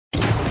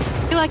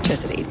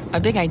electricity, a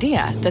big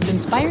idea that's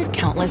inspired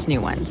countless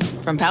new ones.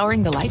 From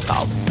powering the light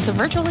bulb to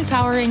virtually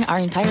powering our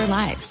entire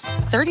lives.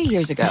 30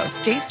 years ago,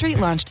 State Street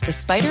launched the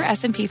SPDR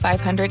S&P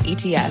 500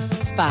 ETF,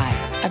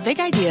 SPY. A big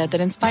idea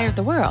that inspired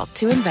the world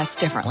to invest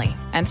differently.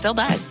 And still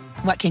does.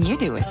 What can you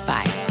do with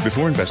SPY?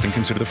 Before investing,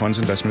 consider the fund's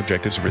investment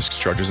objectives, risks,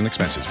 charges, and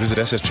expenses. Visit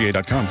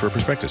ssga.com for a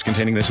prospectus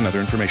containing this and other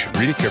information.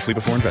 Read it carefully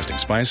before investing.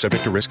 SPY is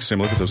subject to risks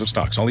similar to those of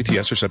stocks. All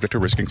ETFs are subject to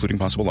risk, including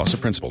possible loss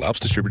of principal. Alps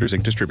Distributors,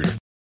 Inc. Distributor.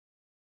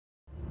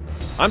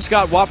 I'm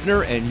Scott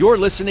Wapner, and you're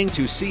listening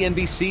to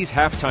CNBC's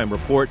Halftime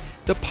Report,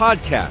 the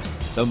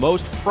podcast, the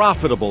most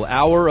profitable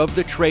hour of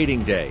the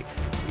trading day.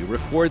 We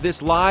record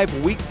this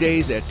live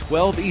weekdays at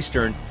 12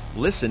 Eastern.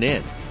 Listen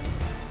in.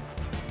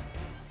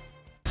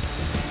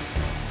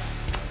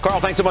 Carl,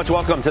 thanks so much.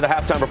 Welcome to the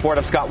Halftime Report.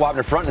 I'm Scott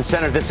Wapner. Front and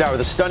center this hour,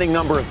 the stunning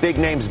number of big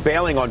names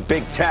bailing on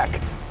big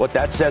tech. What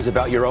that says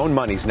about your own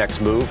money's next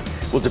move.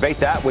 We'll debate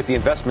that with the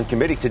investment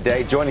committee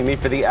today. Joining me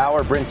for the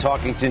hour, Bryn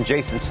Talkington,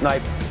 Jason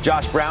Snipe,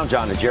 Josh Brown,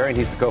 John Najarian.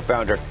 He's the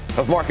co-founder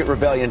of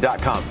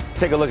MarketRebellion.com.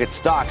 Take a look at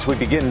stocks. We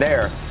begin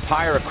there.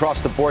 Higher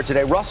across the board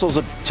today. Russell's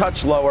a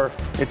touch lower.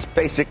 It's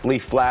basically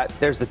flat.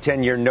 There's the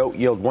 10-year note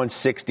yield,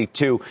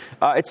 162.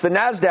 It's the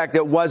NASDAQ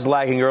that was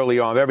lagging early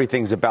on.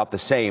 Everything's about the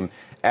same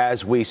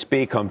as we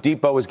speak. Home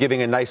Depot is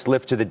giving a nice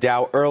lift to the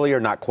Dow earlier,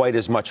 not quite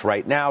as much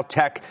right now.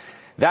 Tech,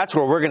 that's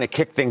where we're going to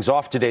kick things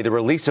off today. The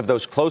release of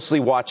those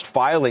closely watched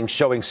filings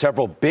showing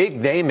several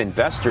big name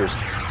investors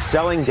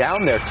selling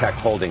down their tech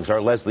holdings. Our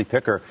Leslie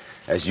Picker,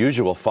 as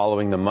usual,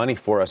 following the money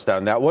for us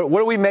down that. What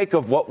do we make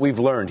of what we've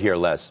learned here,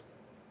 Les?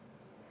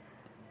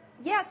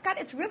 Yeah, Scott,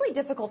 it's really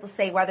difficult to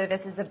say whether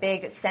this is a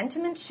big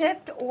sentiment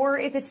shift or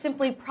if it's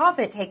simply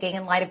profit taking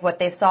in light of what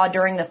they saw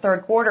during the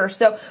third quarter.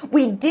 So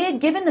we did,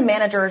 given the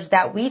managers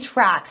that we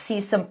track, see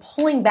some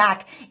pulling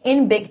back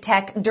in big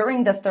tech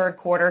during the third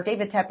quarter.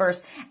 David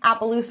Tepper's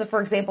Appaloosa,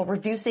 for example,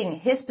 reducing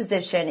his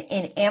position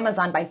in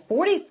Amazon by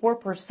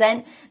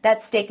 44%.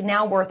 That stake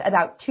now worth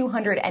about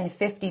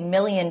 $250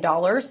 million.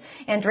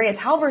 Andreas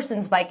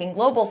Halverson's Viking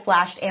Global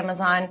slashed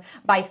Amazon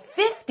by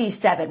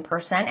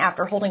 57%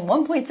 after holding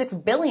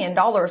 $1.6 billion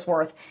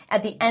worth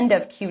at the end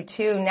of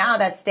Q2. Now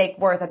that stake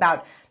worth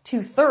about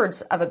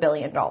 2/3 of $1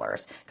 billion.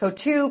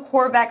 Cotu,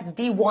 Corvex,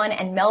 D1,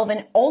 and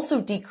Melvin also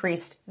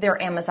decreased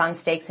their Amazon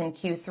stakes in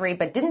Q3,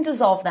 but didn't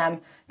dissolve them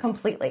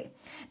completely.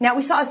 Now,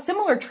 we saw a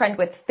similar trend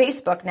with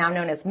Facebook, now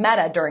known as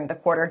Meta, during the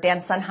quarter.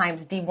 Dan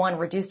Sunheim's D1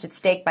 reduced its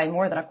stake by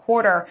more than a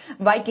quarter.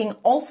 Viking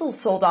also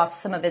sold off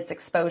some of its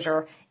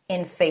exposure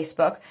in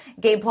Facebook.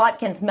 Gabe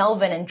Plotkin's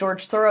Melvin and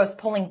George Soros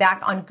pulling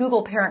back on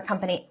Google parent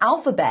company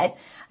Alphabet.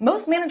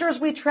 Most managers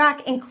we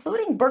track,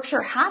 including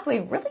Berkshire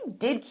Hathaway, really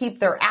did keep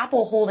their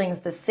Apple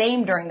holdings the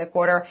same during the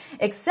quarter,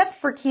 except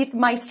for Keith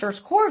Meister's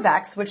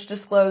Corvex, which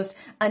disclosed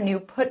a new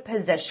put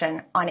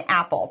position on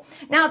Apple.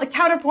 Now, the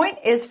counterpoint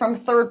is from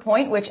Third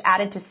Point, which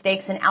added to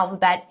stakes in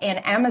Alphabet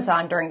and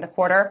Amazon during the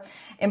quarter.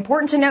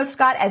 Important to note,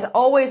 Scott, as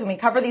always, when we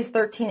cover these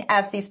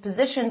 13Fs, these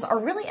positions are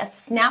really a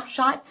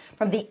snapshot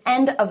from the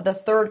end of the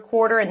third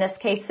quarter, in this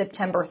case,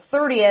 September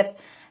 30th.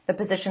 The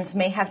positions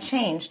may have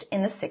changed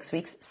in the 6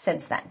 weeks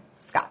since then.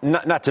 Scott.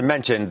 Not to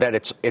mention that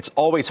it's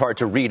always hard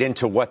to read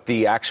into what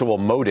the actual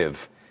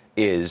motive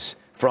is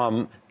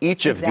from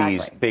each of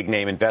these big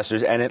name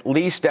investors. And at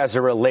least as it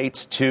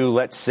relates to,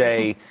 let's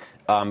say,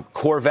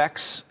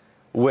 Corvex,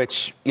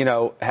 which, you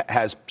know,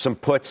 has some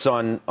puts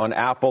on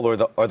Apple or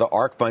the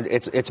ARK fund.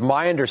 It's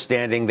my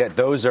understanding that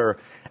those are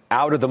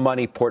out of the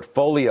money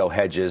portfolio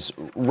hedges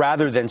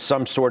rather than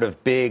some sort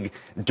of big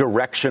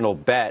directional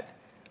bet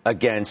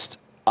against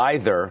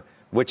either,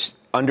 which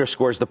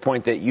underscores the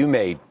point that you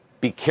made.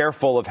 Be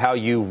careful of how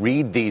you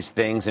read these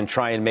things and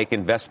try and make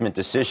investment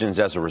decisions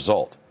as a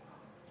result.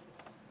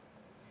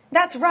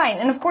 That's right.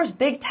 And of course,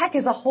 big tech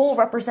as a whole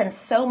represents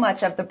so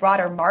much of the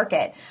broader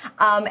market.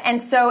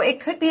 And so it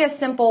could be a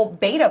simple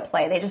beta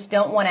play. They just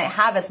don't want to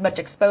have as much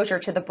exposure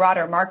to the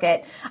broader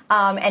market.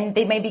 And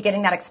they may be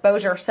getting that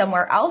exposure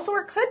somewhere else,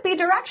 or it could be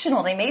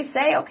directional. They may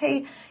say,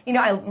 okay, you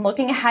know, I'm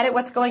looking ahead at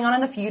what's going on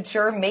in the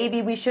future.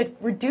 Maybe we should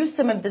reduce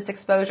some of this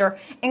exposure,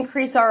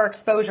 increase our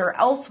exposure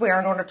elsewhere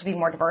in order to be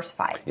more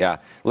diversified. Yeah,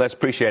 Les,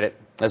 appreciate it,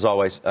 as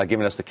always,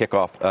 giving us the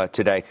kickoff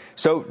today.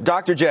 So,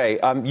 Dr. J,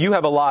 you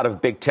have a lot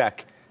of big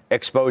tech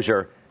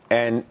exposure.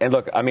 And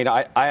look, I mean,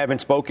 I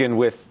haven't spoken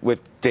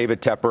with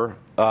David Tepper,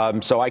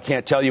 so I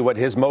can't tell you what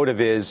his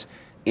motive is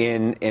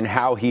in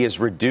how he has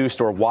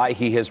reduced or why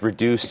he has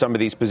reduced some of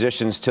these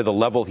positions to the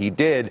level he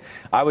did.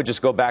 I would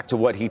just go back to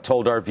what he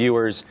told our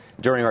viewers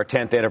during our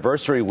 10th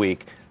anniversary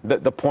week.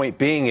 The point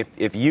being,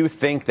 if you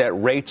think that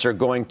rates are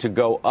going to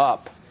go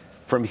up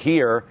from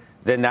here,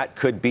 then that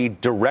could be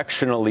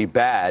directionally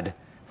bad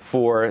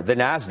for the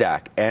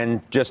NASDAQ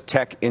and just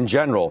tech in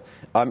general.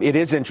 It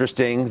is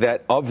interesting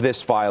that of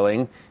this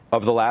filing,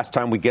 of the last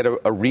time we get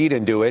a read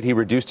into it, he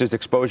reduced his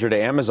exposure to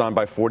Amazon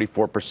by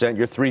 44%.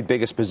 Your three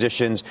biggest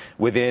positions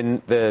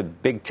within the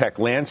big tech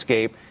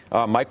landscape,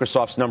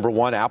 Microsoft's number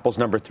one, Apple's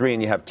number three,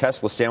 and you have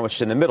Tesla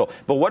sandwiched in the middle.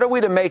 But what are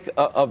we to make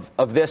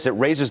of this? It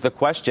raises the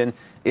question,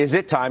 is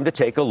it time to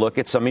take a look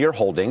at some of your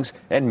holdings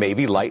and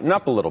maybe lighten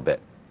up a little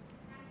bit?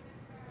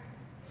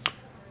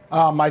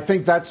 I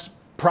think that's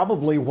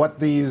probably what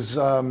these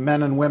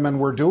men and women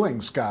were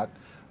doing, Scott.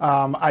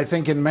 I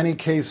think in many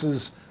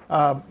cases,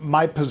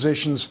 my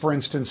positions, for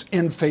instance,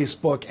 in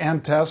Facebook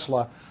and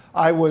Tesla,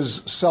 I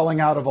was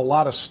selling out of a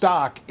lot of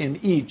stock in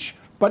each,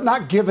 but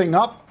not giving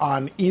up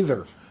on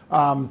either.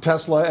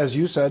 Tesla, as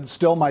you said,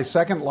 still my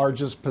second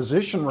largest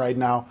position right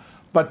now,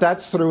 but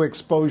that's through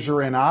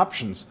exposure in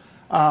options.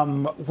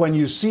 When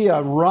you see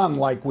a run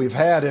like we've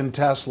had in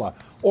Tesla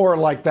or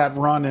like that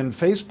run in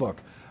Facebook,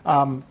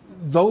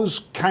 those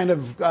kind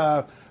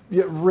of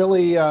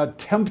really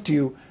tempt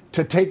you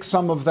to take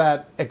some of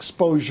that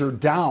exposure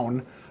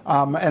down.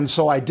 And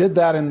so I did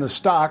that in the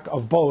stock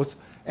of both,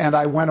 and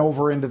I went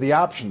over into the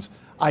options.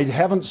 I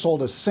haven't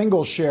sold a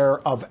single share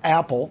of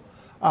Apple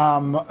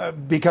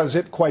because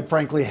it, quite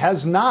frankly,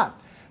 has not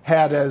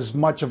had as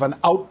much of an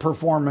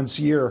outperformance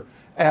year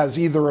as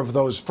either of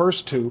those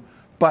first two.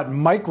 But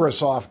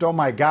Microsoft, oh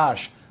my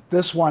gosh,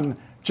 this one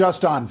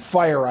just on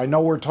fire. I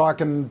know we're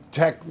talking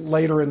tech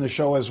later in the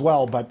show as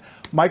well, but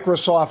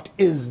Microsoft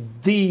is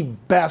the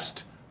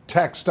best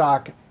tech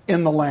stock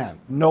in the land.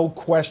 No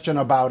question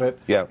about it.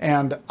 Yeah.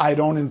 And I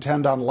don't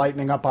intend on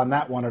lightening up on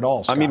that one at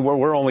all, Scott. I mean,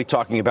 we're only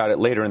talking about it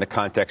later in the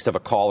context of a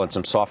call and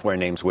some software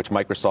names, which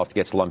Microsoft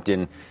gets lumped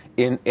in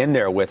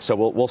there with. So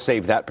we'll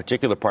save that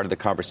particular part of the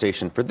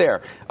conversation for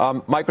there.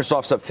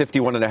 Microsoft's up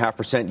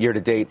 51.5% year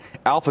to date.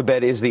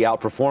 Alphabet is the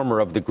outperformer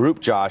of the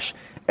group, Josh,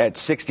 at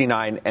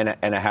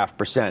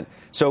 69.5%.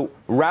 So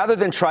rather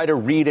than try to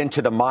read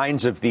into the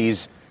minds of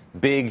these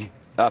big,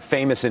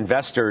 famous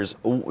investors,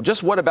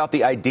 just what about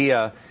the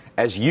idea,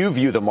 as you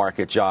view the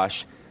market,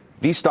 Josh?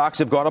 These stocks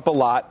have gone up a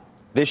lot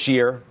this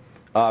year.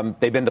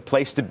 They've been the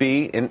place to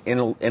be in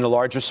a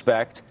large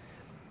respect.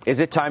 Is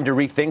it time to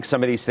rethink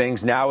some of these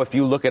things now if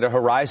you look at a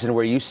horizon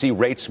where you see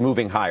rates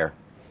moving higher?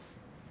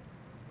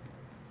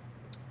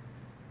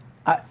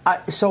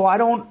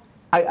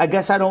 I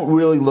guess I don't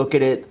really look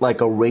at it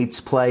like a rates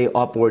play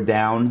up or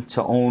down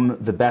to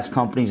own the best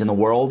companies in the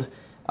world.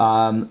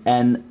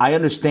 And I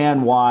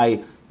understand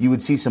why you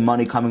would see some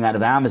money coming out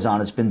of Amazon.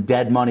 It's been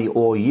dead money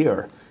all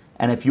year.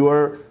 And if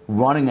you're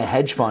running a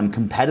hedge fund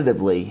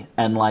competitively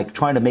and like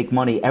trying to make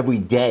money every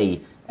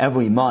day,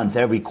 every month,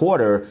 every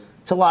quarter,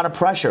 it's a lot of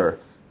pressure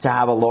to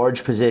have a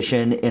large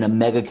position in a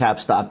mega cap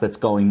stock that's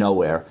going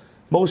nowhere.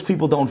 Most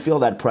people don't feel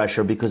that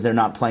pressure because they're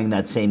not playing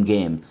that same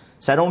game.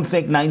 So I don't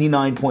think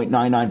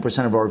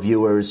 99.99% of our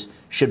viewers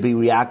should be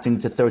reacting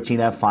to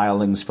 13F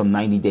filings from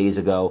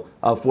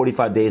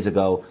 45 days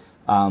ago,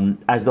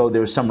 as though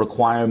there's some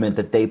requirement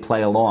that they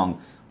play along.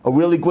 A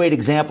really great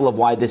example of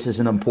why this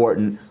isn't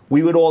important.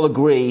 We would all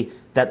agree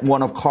that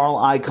one of Carl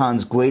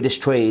Icahn's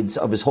greatest trades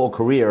of his whole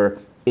career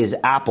is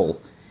Apple.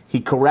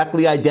 He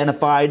correctly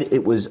identified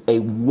it was a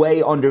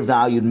way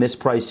undervalued,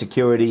 mispriced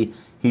security.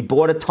 He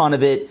bought a ton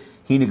of it.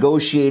 He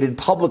negotiated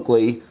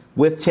publicly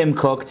with Tim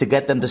Cook to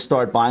get them to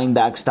start buying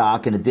back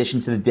stock in addition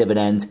to the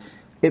dividend.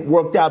 It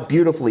worked out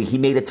beautifully. He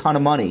made a ton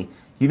of money.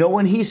 You know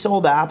when he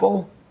sold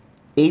Apple?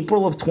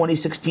 April of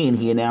 2016,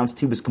 he announced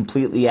he was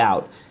completely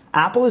out.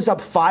 Apple is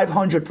up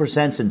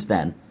 500% since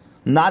then.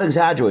 I'm not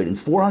exaggerating,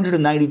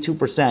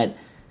 492%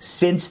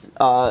 since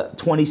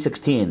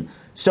 2016.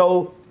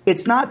 So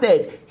it's not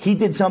that he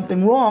did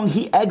something wrong.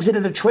 He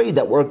exited a trade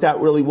that worked out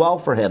really well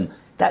for him.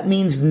 That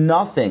means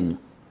nothing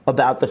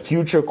about the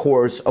future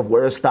course of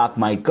where a stock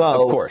might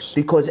go. Of course.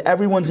 Because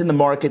everyone's in the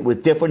market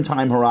with different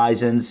time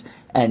horizons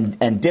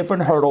and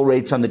different hurdle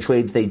rates on the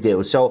trades they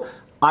do. So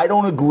I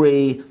don't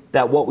agree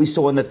that what we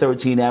saw in the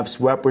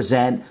 13Fs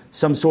represent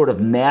some sort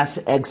of mass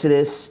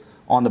exodus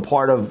on the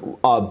part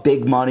of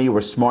big money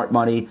or smart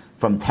money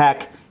from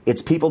tech.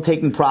 It's people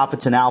taking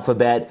profits in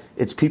Alphabet.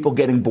 It's people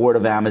getting bored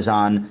of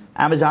Amazon.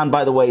 Amazon,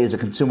 by the way, is a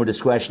consumer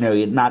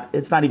discretionary.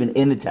 It's not even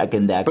in the tech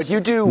index. But you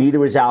do.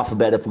 Neither is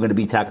Alphabet, if we're going to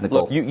be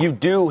technical. Look, you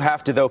do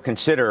have to, though,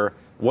 consider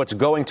what's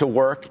going to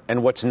work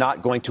and what's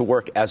not going to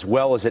work as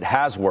well as it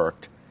has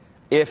worked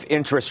if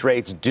interest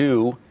rates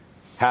do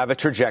have a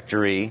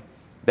trajectory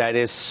that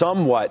is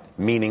somewhat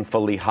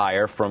meaningfully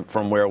higher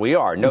from where we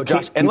are. No,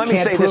 Josh, and let me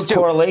say this too.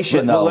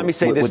 Correlation, though, let me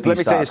say this. Let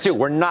me say this too. stocks.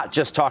 We're not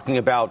just talking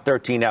about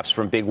 13Fs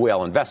from big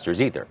whale investors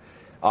either.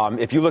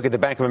 If you look at the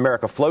Bank of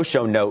America Flow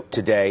Show note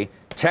today,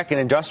 tech and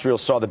industrial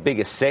saw the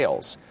biggest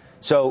sales.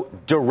 So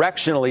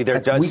directionally, there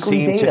does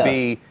seem to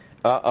be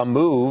a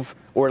move,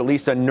 or at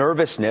least a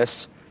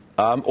nervousness,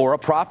 or a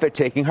profit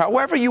taking,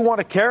 however you want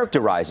to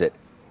characterize it.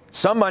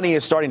 Some money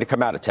is starting to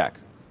come out of tech.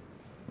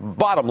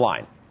 Bottom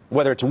line,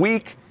 whether it's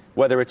weak,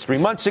 whether it's 3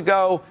 months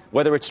ago,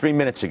 whether it's 3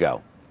 minutes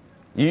ago.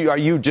 Are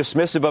you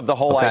dismissive of the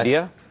whole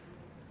idea?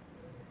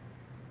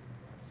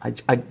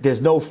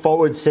 There's no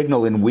forward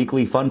signal in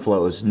weekly fund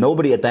flows.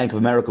 Nobody at Bank of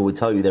America would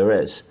tell you there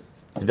is.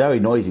 It's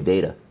very noisy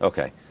data.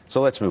 Okay, so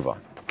let's move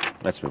on.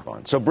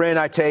 So, Bryn,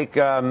 I take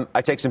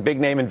some big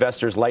name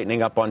investors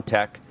lightening up on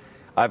tech.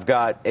 I've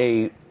got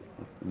a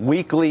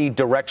weekly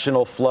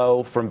directional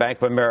flow from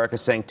Bank of America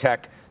saying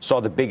tech saw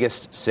the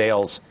biggest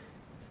sales.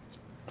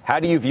 How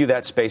do you view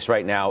that space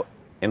right now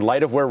in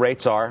light of where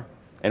rates are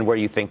and where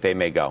you think they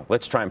may go?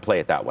 Let's try and play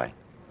it that way.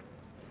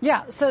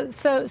 Yeah, so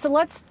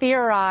let's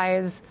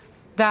theorize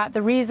that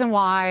the reason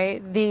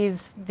why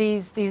these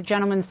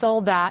gentlemen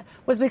sold that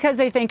was because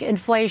they think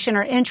inflation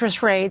or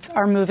interest rates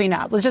are moving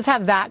up. Let's just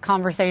have that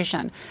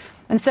conversation.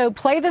 And so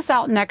play this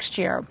out next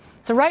year.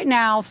 So right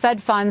now,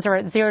 Fed funds are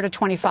at 0 to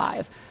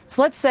 25.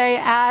 So let's say,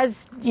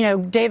 as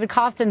David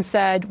Kostin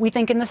said, we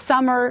think in the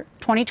summer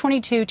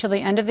 2022 till the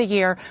end of the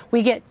year,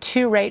 we get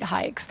 2 rate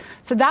hikes.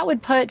 So that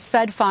would put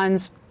Fed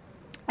funds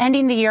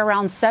ending the year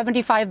around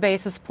 75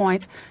 basis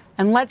points.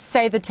 And let's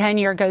say the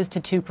 10-year goes to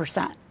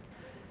 2%.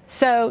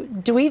 So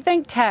do we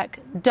think tech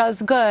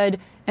does good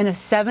in a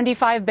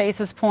 75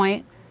 basis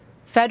point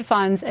Fed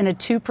funds and a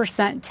 2%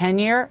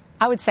 10-year?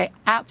 I would say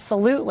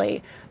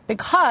absolutely,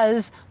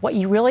 because what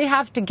you really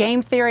have to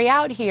game theory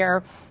out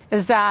here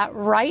is that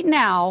right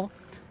now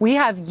we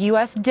have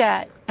U.S.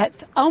 debt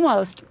at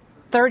almost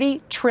 $30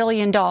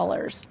 trillion.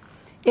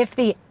 If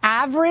the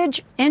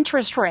average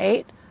interest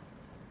rate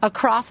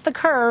across the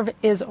curve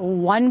is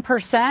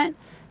 1%,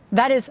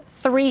 that is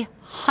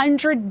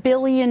 $300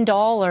 billion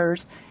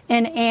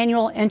in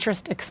annual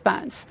interest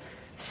expense.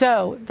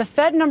 So the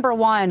Fed, number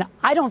one,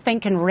 I don't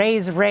think can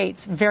raise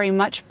rates very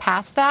much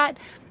past that.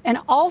 And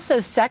also,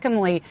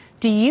 secondly,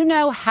 do you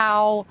know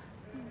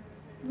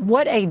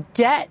what a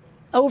debt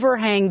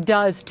overhang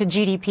does to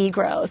GDP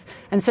growth?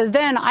 And so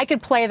then I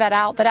could play that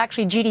out that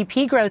actually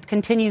GDP growth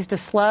continues to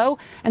slow.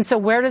 And so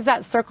where does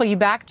that circle you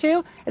back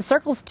to? It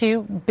circles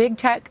to big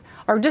tech,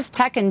 or just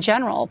tech in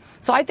general.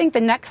 So I think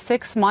the next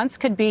 6 months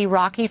could be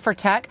rocky for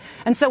tech.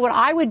 And so what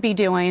I would be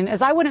doing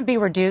is I wouldn't be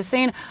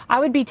reducing. I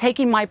would be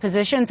taking my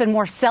positions and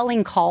more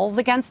selling calls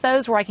against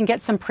those where I can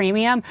get some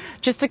premium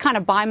just to kind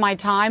of buy my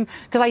time,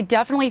 because I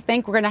definitely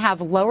think we're going to have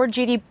lower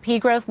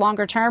GDP growth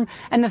longer term.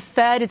 And the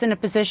Fed is in a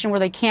position where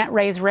they can't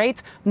raise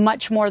rates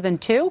much more than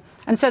 2.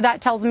 And so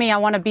that tells me I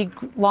want to be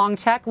long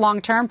tech,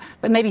 long term,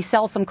 but maybe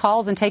sell some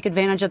calls and take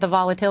advantage of the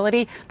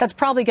volatility. That's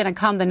probably going to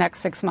come the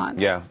next 6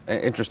 months. Yeah,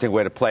 interesting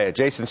way to play it.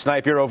 Jason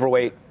Snipe, you're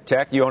overweight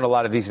tech. You own a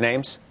lot of these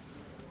names.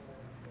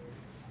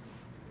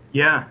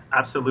 Yeah,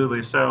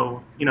 absolutely.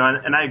 So,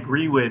 and I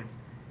agree with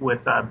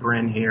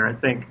Bryn here. I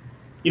think,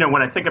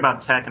 when I think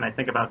about tech and I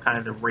think about kind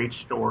of the rate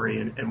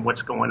story and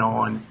what's going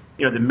on,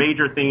 the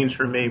major themes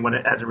for me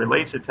as it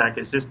relates to tech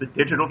is just the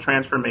digital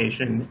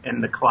transformation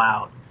and the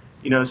cloud.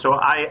 So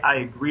I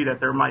agree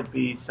that there might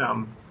be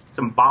some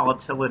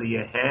volatility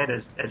ahead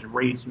as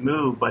rates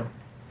move. But,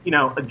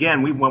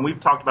 again, when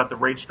we've talked about the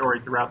rate story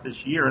throughout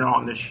this year and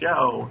on this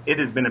show, it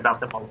has been about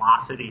the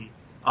velocity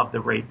of the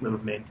rate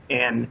movement.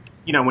 And,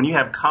 when you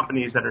have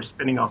companies that are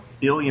spinning off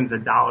billions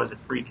of dollars of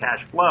free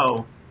cash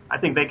flow, I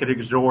think they could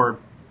absorb,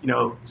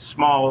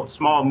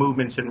 small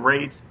movements in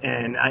rates.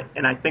 And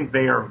I think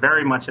they are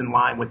very much in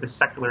line with the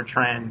secular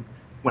trend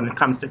when it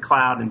comes to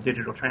cloud and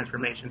digital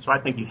transformation. So I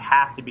think you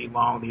have to be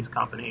long these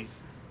companies,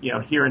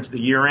 here into the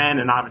year end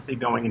and obviously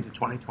going into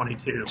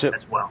 2022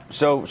 as well.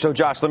 So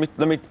Josh, let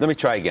me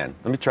try again.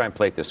 Let me try and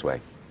play it this way.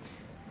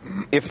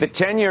 If the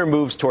 10-year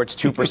moves towards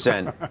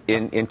 2%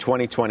 in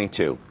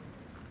 2022,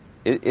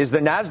 is the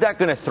NASDAQ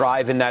going to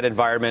thrive in that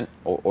environment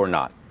or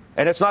not?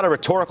 And it's not a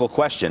rhetorical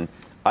question.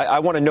 I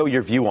want to know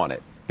your view on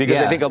it, because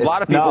I think a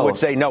lot of people would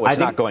say, no, it's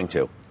not going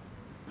to.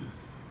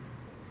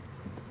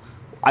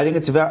 I think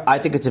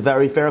it's a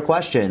very fair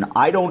question.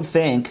 I don't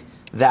think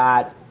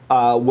that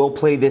we'll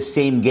play this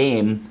same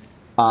game,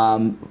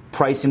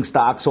 pricing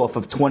stocks off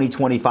of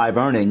 2025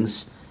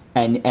 earnings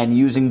and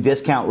using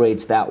discount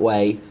rates that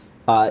way.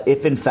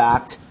 If in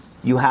fact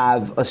you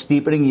have a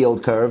steepening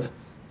yield curve,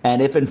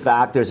 and if in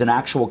fact there's an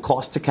actual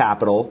cost to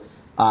capital,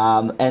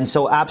 and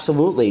so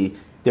absolutely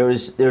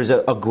there's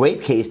a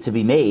great case to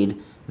be made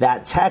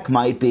that tech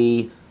might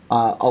be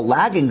a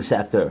lagging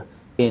sector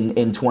in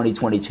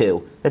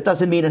 2022. That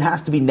doesn't mean it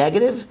has to be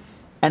negative.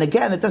 And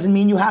again, it doesn't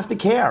mean you have to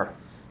care.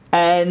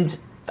 And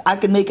I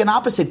can make an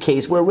opposite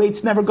case where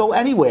rates never go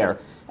anywhere.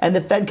 And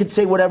the Fed could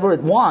say whatever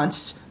it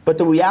wants. But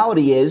the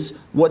reality is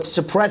what's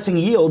suppressing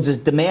yields is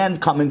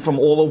demand coming from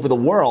all over the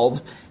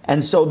world.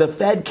 And so the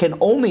Fed can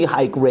only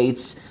hike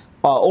rates,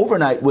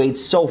 overnight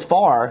rates, so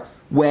far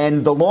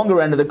when the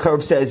longer end of the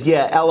curve says,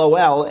 yeah,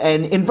 LOL,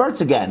 and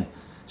inverts again.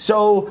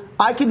 So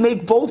I can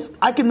make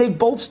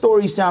both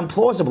stories sound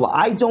plausible.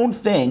 I don't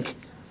think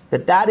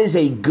that is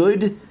a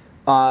good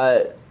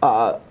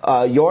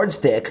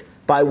yardstick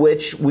by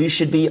which we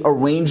should be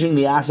arranging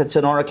the assets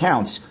in our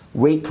accounts.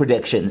 Rate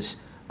predictions.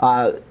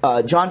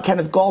 John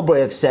Kenneth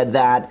Galbraith said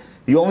that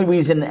the only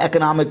reason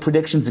economic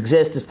predictions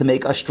exist is to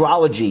make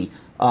astrology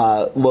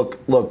look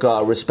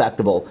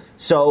respectable.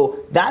 So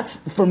that's,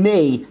 for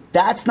me,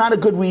 that's not a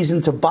good reason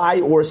to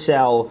buy or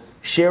sell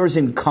shares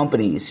in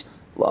companies.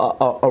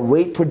 A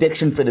rate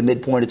prediction for the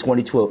midpoint of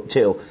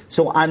 2022.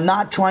 So I'm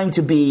not trying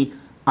to be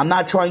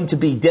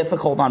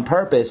difficult on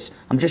purpose.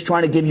 I'm just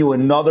trying to give you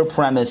another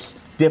premise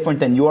different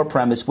than your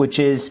premise, which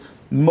is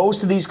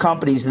most of these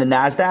companies in the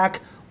NASDAQ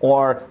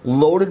are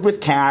loaded with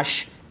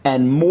cash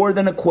and more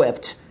than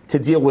equipped to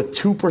deal with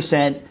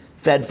 2%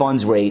 Fed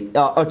funds rate,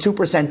 a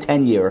 2%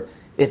 10-year,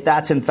 if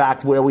that's in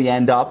fact where we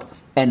end up.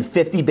 and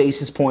 50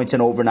 basis points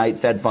in overnight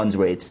Fed funds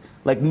rates.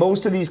 Like,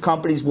 most of these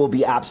companies will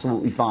be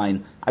absolutely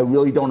fine. I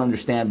really don't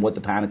understand what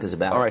the panic is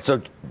about. All right,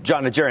 so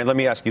John Najarian, let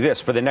me ask you this.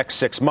 For the next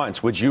 6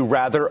 months, would you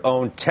rather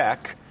own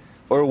tech,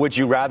 or would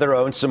you rather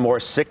own some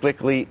more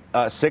cyclical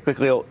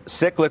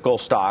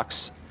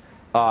stocks?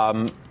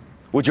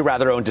 Would you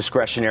rather own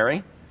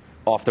discretionary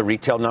off the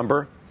retail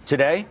number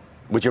today?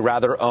 Would you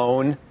rather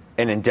own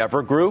an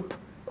Endeavor Group?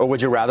 Or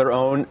would you rather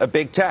own a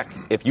big tech?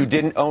 If you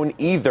didn't own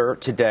either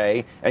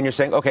today and you're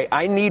saying, OK,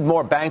 I need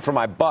more bang for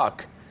my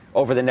buck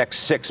over the next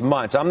 6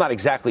 months, I'm not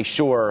exactly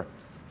sure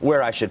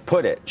where I should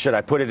put it. Should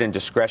I put it in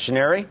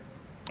discretionary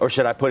or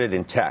should I put it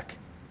in tech?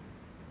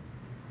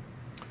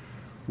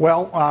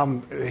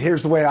 Well,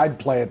 here's the way I'd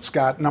play it,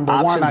 Scott. Number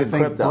Options one, I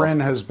think crypto. Bryn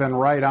has been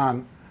right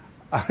on.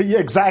 Yeah,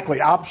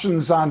 exactly.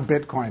 Options on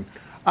Bitcoin.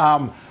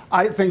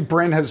 I think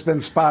Bryn has been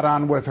spot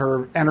on with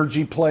her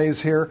energy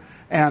plays here.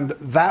 And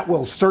that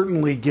will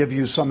certainly give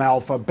you some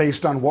alpha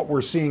based on what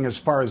we're seeing as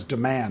far as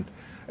demand.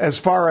 As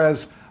far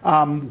as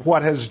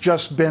what has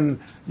just been,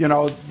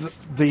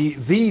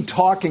 the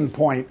talking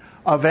point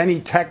of any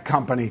tech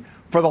company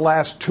for the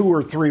last 2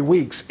 or 3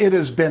 weeks, it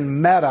has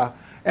been Meta,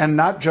 and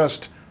not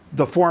just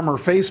the former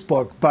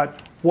Facebook,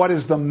 but what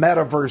is the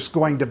metaverse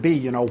going to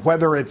be?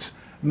 Whether it's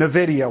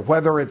NVIDIA,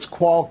 whether it's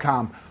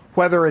Qualcomm,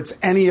 whether it's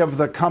any of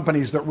the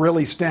companies that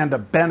really stand to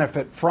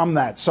benefit from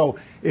that. So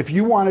if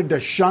you wanted to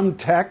shun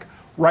tech,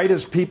 right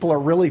as people are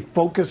really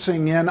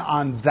focusing in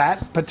on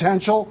that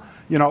potential,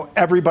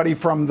 everybody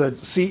from the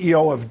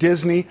CEO of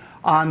Disney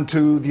on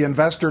to the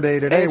investor day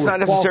today. And it's not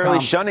necessarily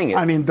Qualcomm, shunning it.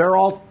 I mean, they're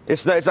all.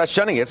 It's not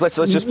shunning it. Let's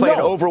just play an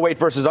overweight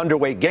versus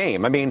underweight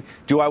game. I mean,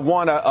 do I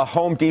want a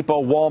Home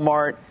Depot,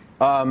 Walmart,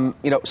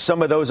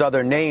 some of those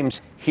other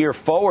names here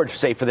forward,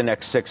 say, for the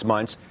next 6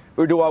 months,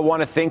 or do I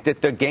want to think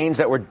that the gains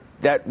that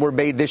were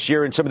made this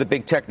year in some of the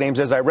big tech names,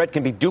 as I read,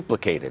 can be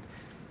duplicated?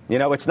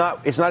 It's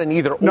not an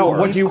either or. No,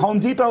 Home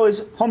Depot is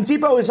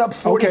up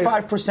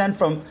 45%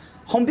 from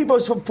Home Depot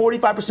is up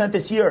 45%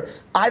 this year.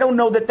 I don't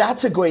know that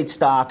that's a great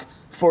stock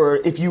for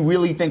if you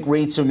really think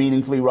rates are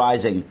meaningfully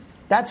rising.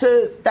 That's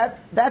a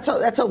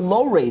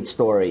low rate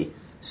story.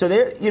 So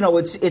there,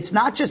 it's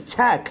not just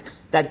tech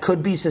that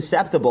could be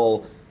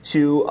susceptible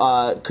to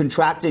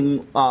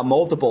contracting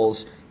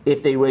multiples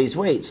if they raise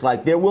rates.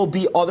 Like, there will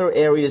be other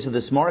areas of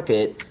this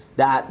market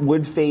that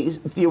would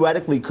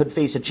theoretically could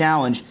face a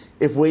challenge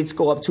if rates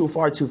go up too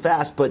far too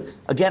fast. But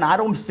again, I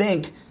don't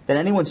think that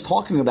anyone's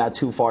talking about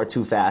too far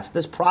too fast.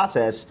 This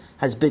process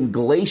has been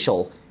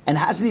glacial and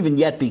hasn't even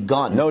yet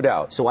begun. No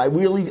doubt. So I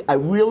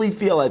really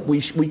feel like we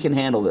can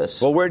handle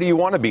this. Well, where do you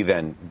want to be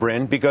then,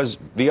 Bryn? Because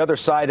the other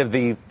side of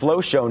the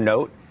flow show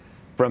note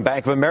from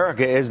Bank of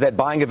America is that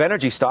buying of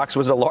energy stocks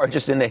was the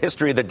largest in the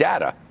history of the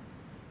data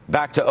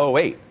back to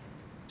 2008.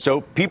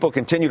 So people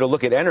continue to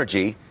look at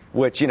energy,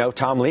 which,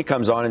 Tom Lee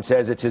comes on and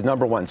says it's his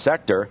number one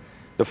sector.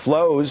 The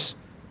flows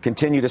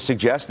continue to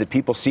suggest that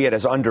people see it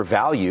as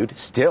undervalued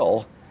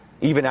still,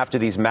 even after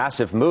these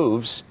massive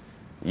moves.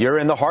 You're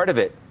in the heart of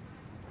it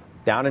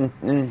down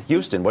in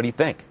Houston. What do you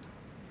think?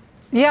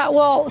 Yeah,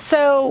 well,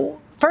 so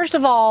first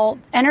of all,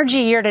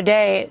 energy year to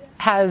date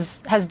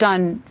has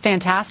done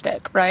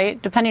fantastic,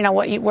 right? Depending on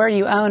where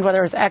you owned, whether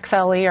it was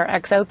XLE or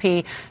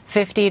XOP,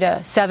 50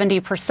 to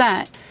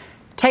 70%.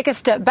 Take a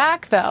step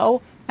back,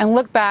 though, and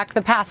look back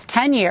the past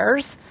 10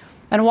 years.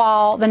 And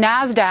while the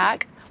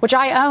NASDAQ, which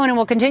I own and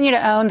will continue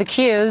to own, the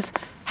Qs,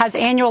 has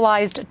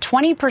annualized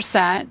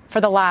 20%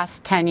 for the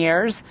last 10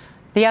 years,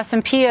 the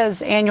S&P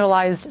has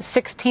annualized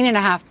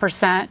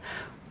 16.5%,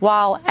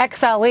 while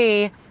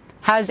XLE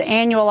has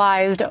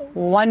annualized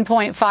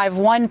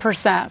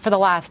 1.51% for the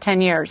last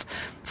 10 years.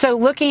 So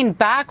looking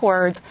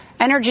backwards,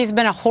 energy's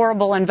been a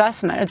horrible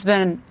investment. It's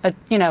been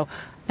an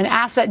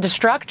asset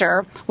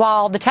destructor,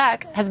 while the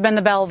tech has been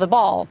the belle of the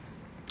ball.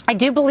 I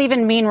do believe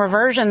in mean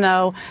reversion,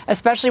 though,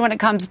 especially when it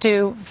comes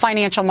to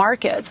financial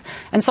markets.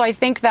 And so I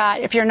think that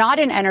if you're not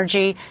in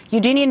energy,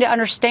 you do need to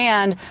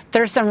understand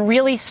there's some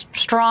really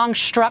strong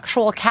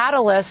structural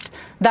catalyst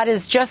that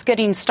is just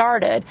getting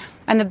started.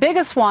 And the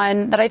biggest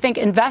one that I think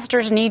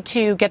investors need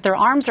to get their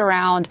arms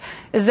around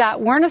is that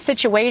we're in a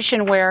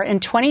situation where in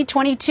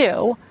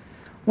 2022,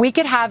 we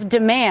could have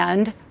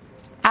demand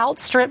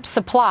outstrip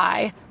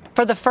supply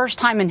for the first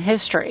time in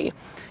history.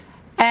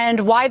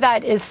 And why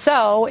that is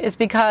so is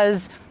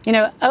because,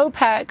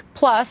 OPEC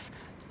Plus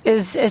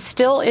is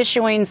still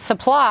issuing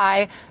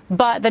supply,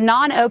 but the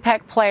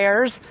non-OPEC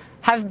players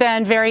have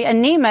been very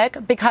anemic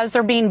because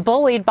they're being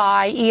bullied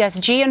by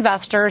ESG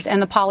investors and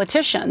the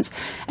politicians.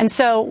 And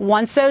so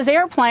once those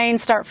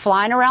airplanes start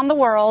flying around the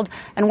world,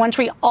 and once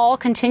we all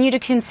continue to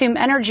consume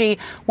energy,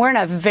 we're in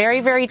a very,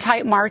 very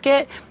tight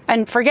market.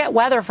 And forget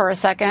weather for a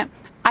second.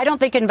 I don't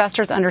think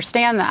investors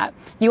understand that.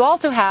 You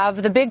also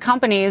have the big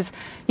companies,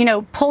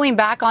 pulling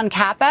back on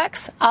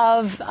capex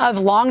of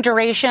long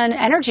duration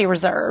energy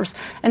reserves.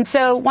 And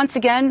so once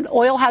again,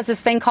 oil has this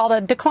thing called a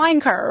decline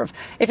curve.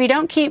 If you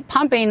don't keep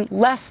pumping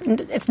less,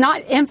 it's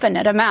not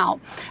infinite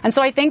amount. And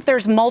so I think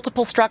there's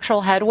multiple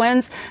structural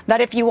headwinds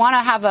that if you want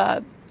to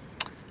have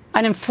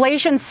an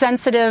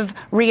inflation-sensitive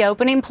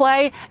reopening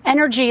play,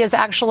 energy is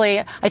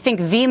actually, I think,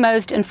 the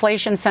most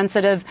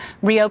inflation-sensitive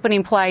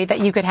reopening play that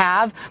you could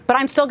have. But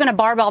I'm still going to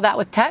barbell that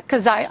with tech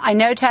because I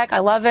know tech. I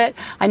love it.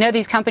 I know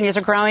these companies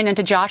are growing. And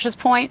to Josh's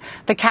point,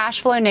 the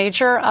cash flow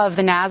nature of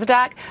the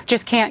NASDAQ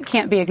just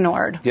can't be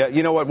ignored. Yeah,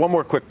 you know what? One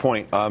more quick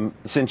point.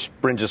 Since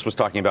Bryn just was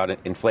talking about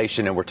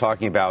inflation and we're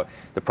talking about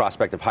the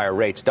prospect of higher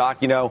rates, Doc,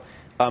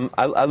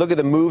 I look at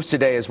the moves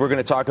today as we're going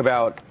to talk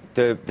about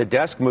the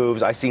desk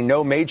moves. I see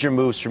no major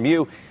moves from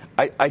you.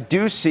 I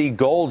do see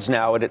gold's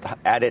now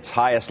at its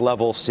highest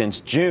level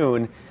since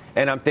June,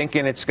 and I'm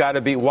thinking it's got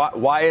to be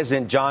why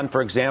isn't John,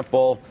 for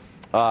example,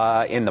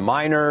 in the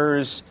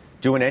miners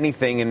doing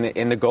anything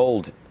in the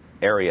gold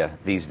area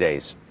these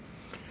days?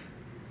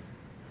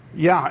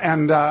 Yeah,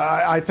 and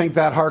I think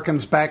that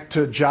harkens back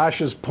to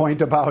Josh's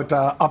point about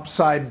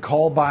upside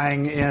call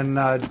buying in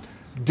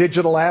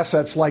digital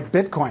assets like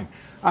Bitcoin.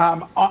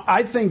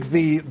 I think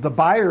the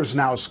buyers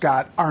now,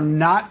 Scott, are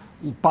not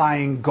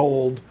buying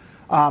gold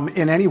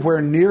in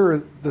anywhere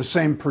near the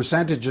same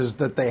percentages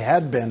that they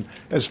had been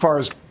as far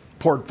as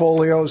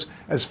portfolios.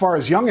 As far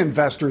as young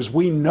investors,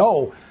 we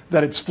know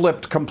that it's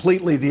flipped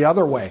completely the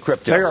other way.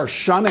 Crypto. They are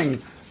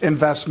shunning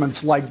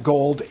investments like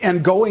gold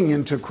and going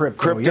into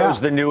crypto. Crypto's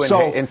the new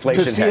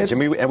inflation hedge,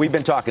 and we've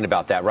been talking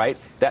about that, right?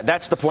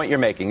 That's the point you're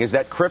making, is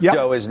that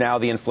crypto is now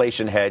the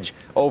inflation hedge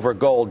over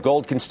gold.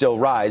 Gold can still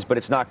rise, but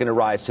it's not going to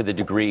rise to the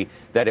degree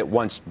that it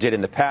once did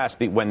in the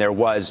past when there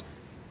was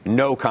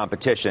no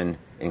competition,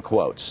 in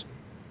quotes.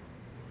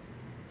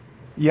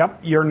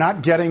 Yep, you're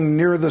not getting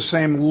near the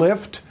same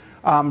lift.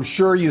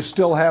 Sure, you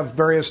still have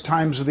various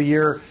times of the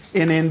year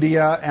in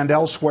India and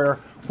elsewhere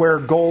where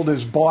gold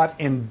is bought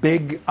in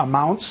big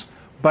amounts,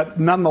 but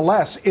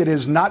nonetheless, it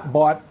is not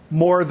bought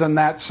more than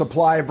that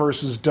supply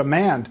versus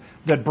demand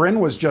that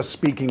Bryn was just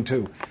speaking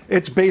to.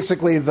 It's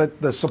basically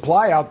that the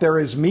supply out there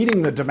is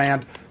meeting the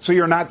demand, so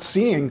you're not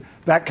seeing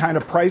that kind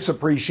of price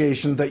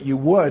appreciation that you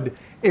would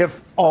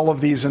if all of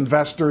these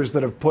investors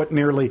that have put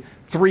nearly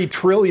 $3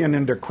 trillion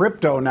into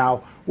crypto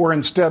now were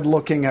instead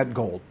looking at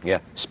gold. Yeah.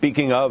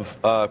 Speaking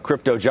of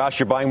crypto, Josh,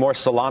 you're buying more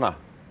Solana.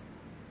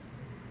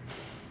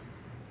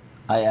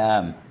 I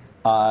am.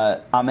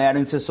 I'm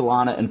adding to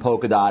Solana and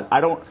Polkadot.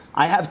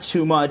 I have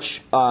too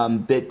much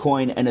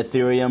Bitcoin and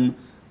Ethereum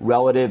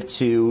relative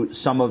to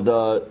some of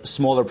the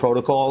smaller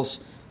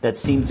protocols that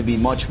seem to be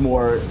much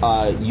more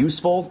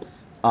useful.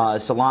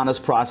 Solana's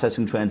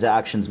processing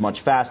transactions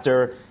much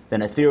faster than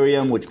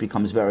Ethereum, which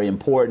becomes very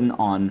important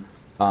on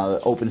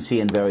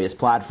OpenSea and various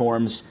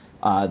platforms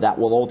that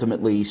will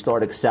ultimately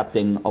start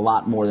accepting a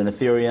lot more than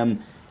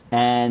Ethereum.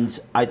 And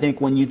I think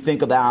when you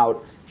think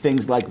about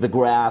things like the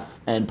Graph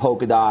and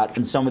Polkadot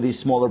and some of these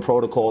smaller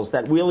protocols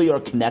that really are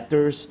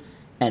connectors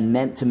and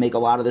meant to make a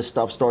lot of this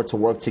stuff start to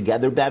work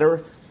together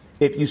better,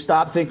 if you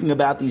stop thinking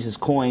about these as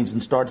coins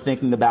and start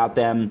thinking about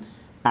them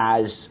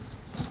as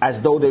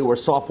though they were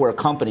software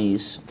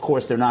companies, of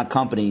course they're not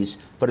companies,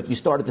 but if you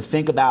started to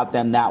think about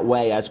them that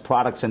way as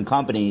products and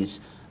companies,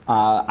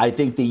 I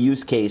think the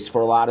use case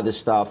for a lot of this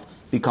stuff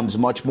becomes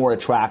much more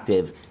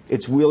attractive.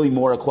 It's really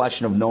more a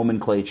question of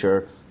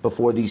nomenclature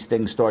before these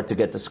things start to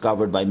get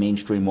discovered by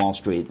mainstream Wall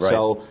Street. Right.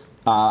 So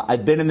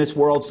I've been in this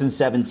world since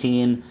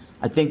 2017.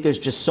 I think there's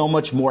just so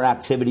much more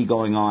activity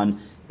going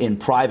on in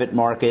private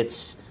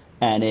markets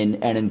and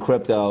in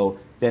crypto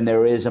than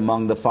there is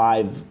among the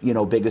five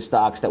biggest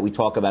stocks that we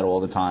talk about all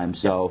the time.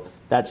 So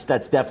that's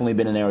definitely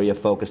been an area of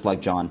focus,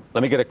 like John.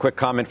 Let me get a quick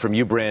comment from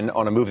you, Bryn,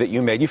 on a move that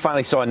you made. You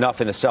finally saw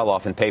enough in the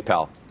sell-off in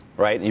PayPal,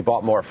 right? And you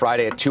bought more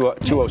Friday at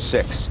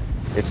 206.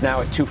 It's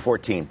now at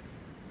 214.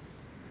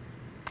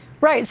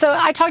 Right. So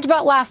I talked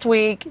about last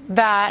week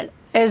that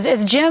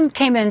as Jim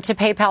came into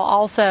PayPal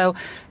also,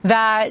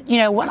 that,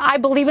 when I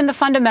believe in the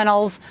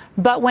fundamentals,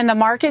 but when the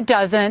market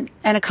doesn't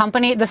and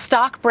the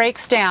stock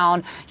breaks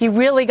down, you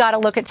really got to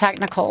look at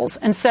technicals.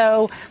 And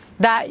so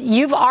that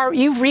you've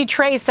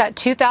retraced that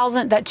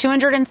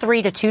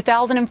 203 to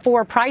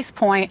 2004 price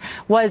point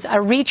was a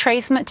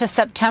retracement to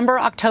September,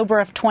 October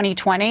of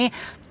 2020.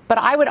 But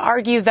I would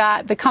argue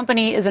that the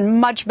company is in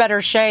much better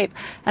shape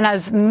and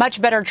has much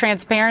better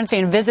transparency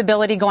and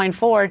visibility going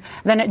forward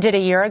than it did a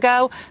year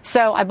ago.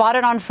 So I bought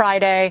it on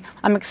Friday.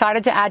 I'm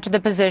excited to add to the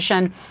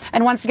position.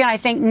 And once again, I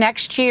think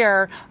next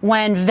year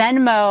when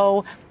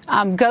Venmo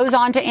goes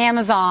on to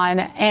Amazon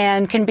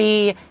and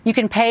you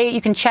can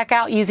check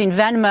out using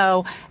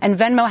Venmo, and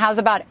Venmo has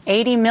about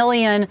 80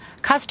 million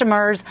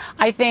customers.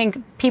 I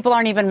think people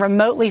aren't even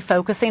remotely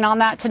focusing on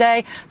that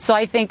today. So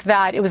I think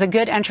that it was a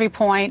good entry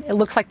point. It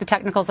looks like the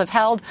technicals have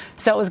held,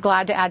 so I was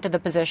glad to add to the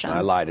position.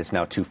 I lied. It's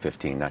now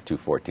 215, not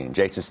 214.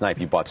 Jason Snipe,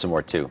 you bought some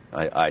more too.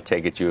 I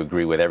take it you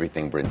agree with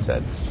everything Bryn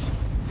said.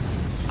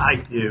 I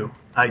do,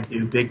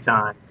 big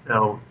time.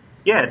 So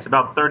yeah, it's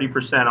about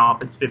 30%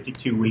 off its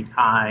 52-week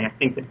high. I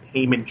think the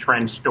payment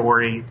trend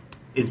story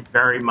is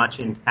very much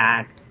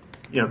intact.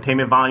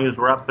 Payment volumes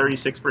were up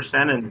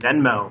 36%, and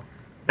Venmo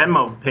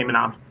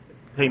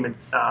payment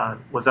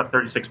was up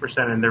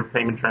 36%, and their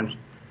payment trends,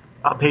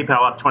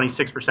 PayPal up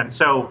 26%.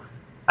 So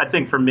I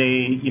think for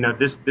me,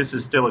 this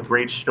is still a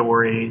great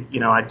story.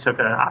 I took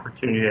an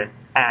opportunity to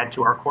add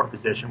to our core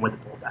position with the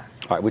pullback.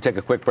 All right, we take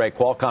a quick break.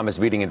 Qualcomm is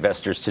meeting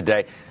investors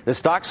today. The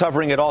stock's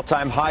hovering at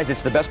all-time highs.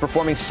 It's the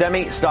best-performing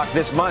semi stock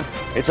this month.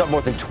 It's up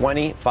more than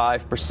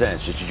 25%.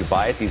 Should you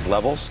buy at these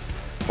levels?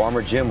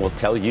 Farmer Jim will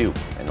tell you,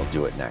 and he'll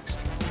do it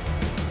next.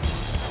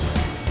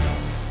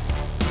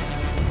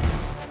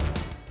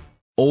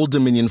 Old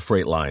Dominion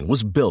Freight Line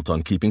was built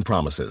on keeping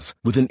promises.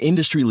 With an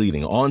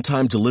industry-leading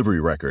on-time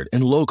delivery record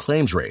and low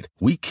claims rate,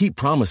 we keep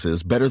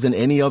promises better than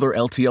any other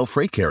LTL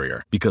freight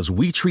carrier because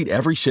we treat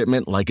every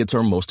shipment like it's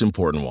our most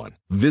important one.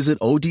 Visit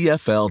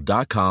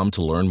odfl.com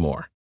to learn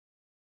more.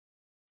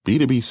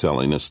 B2B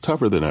selling is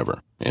tougher than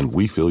ever, and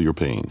we feel your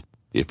pain.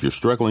 If you're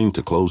struggling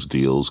to close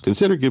deals,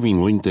 consider giving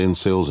LinkedIn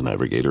Sales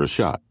Navigator a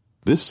shot.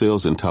 This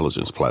sales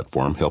intelligence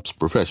platform helps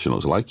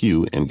professionals like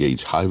you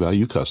engage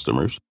high-value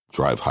customers,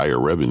 drive higher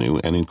revenue,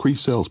 and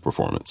increase sales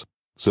performance.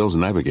 Sales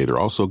Navigator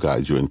also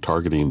guides you in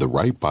targeting the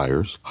right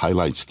buyers,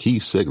 highlights key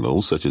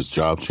signals such as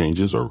job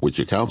changes or which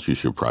accounts you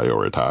should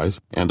prioritize,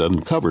 and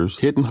uncovers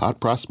hidden hot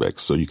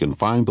prospects so you can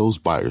find those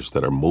buyers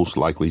that are most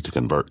likely to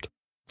convert.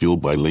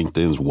 Fueled by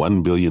LinkedIn's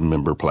 1 billion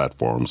member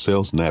platform,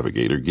 Sales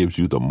Navigator gives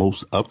you the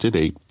most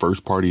up-to-date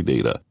first-party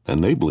data,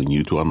 enabling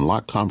you to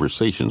unlock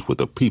conversations with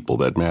the people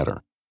that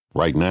matter.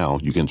 Right now,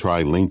 you can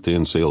try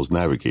LinkedIn Sales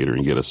Navigator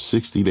and get a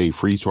 60-day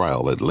free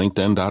trial at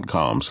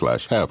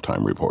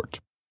linkedin.com/halftime report.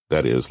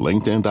 That is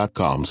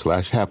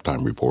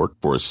linkedin.com/halftime report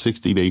for a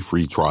 60-day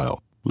free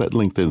trial. Let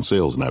LinkedIn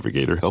Sales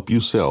Navigator help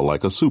you sell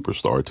like a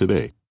superstar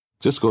today.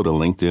 Just go to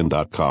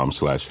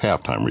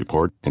linkedin.com/halftime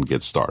report and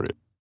get started.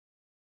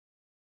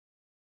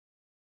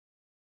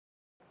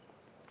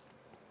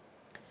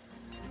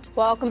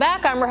 Welcome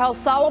back. I'm Rahel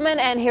Solomon,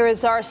 and here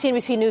is our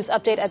CNBC News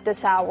update at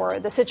this hour.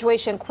 The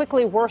situation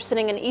quickly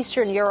worsening in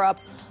Eastern Europe.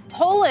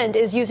 Poland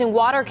is using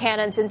water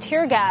cannons and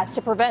tear gas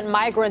to prevent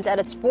migrants at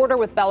its border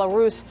with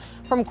Belarus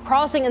from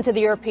crossing into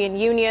the European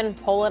Union.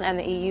 Poland and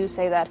the EU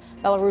say that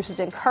Belarus is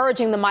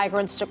encouraging the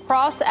migrants to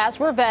cross as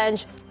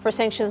revenge for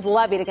sanctions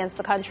levied against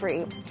the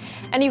country.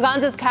 And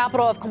Uganda's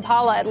capital of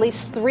Kampala, at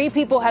least 3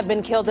 people have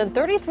been killed and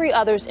 33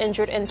 others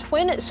injured in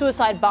twin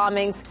suicide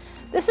bombings.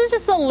 This is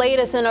just the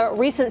latest in a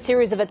recent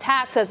series of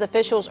attacks as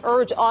officials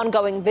urge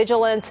ongoing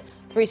vigilance.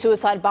 3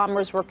 suicide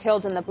bombers were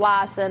killed in the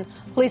blast, and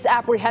police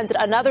apprehended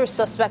another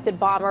suspected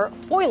bomber,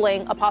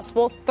 foiling a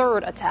possible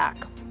third attack.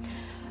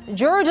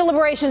 Juror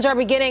deliberations are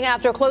beginning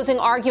after closing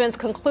arguments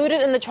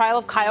concluded in the trial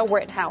of Kyle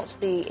Rittenhouse.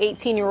 The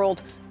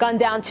 18-year-old gunned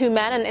down 2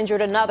 men and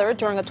injured another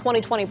during a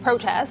 2020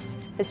 protest.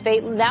 His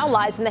fate now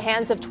lies in the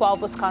hands of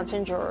 12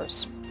 Wisconsin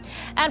jurors.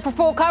 And for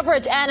full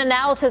coverage and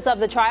analysis of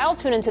the trial,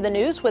 tune into the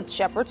news with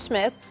Shepard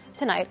Smith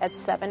tonight at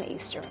 7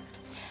 Eastern.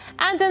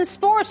 And in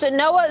sports,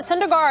 Noah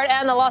Syndergaard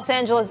and the Los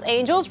Angeles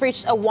Angels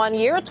reached a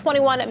 1-year,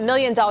 $21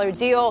 million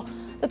deal.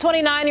 The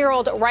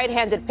 29-year-old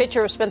right-handed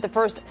pitcher spent the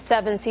first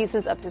 7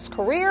 seasons of his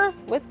career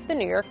with the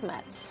New York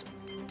Mets.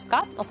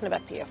 Scott, I'll send it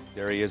back to you.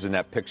 There he is in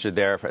that picture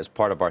there as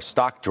part of our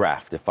stock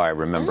draft, if I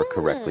remember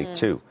correctly,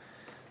 too.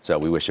 So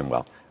we wish him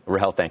well.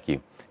 Rahel, thank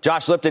you.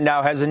 Josh Lipton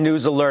now has a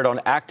news alert on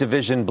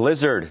Activision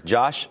Blizzard.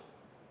 Josh?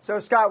 So,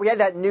 Scott, we had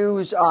that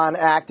news on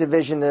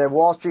Activision. The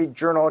Wall Street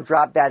Journal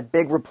dropped that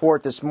big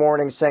report this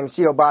morning saying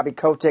CEO Bobby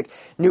Kotick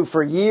knew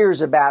for years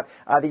about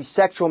these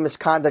sexual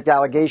misconduct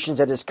allegations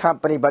at his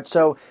company, but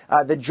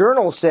the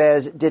Journal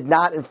says did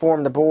not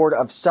inform the board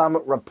of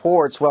some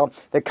reports. Well,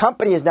 the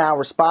company is now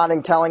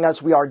responding, telling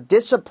us we are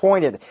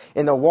disappointed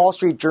in the Wall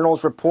Street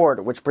Journal's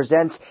report, which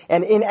presents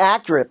an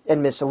inaccurate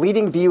and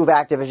misleading view of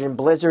Activision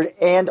Blizzard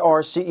and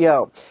our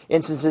CEO.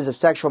 Instances of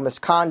sexual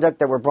misconduct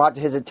that were brought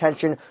to his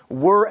attention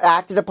were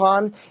acted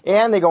upon,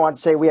 and they go on to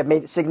say we have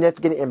made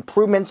significant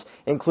improvements,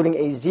 including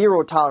a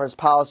zero tolerance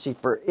policy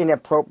for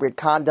inappropriate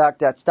conduct.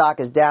 That stock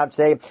is down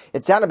today.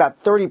 It's down about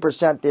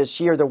 30% this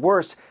year, the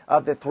worst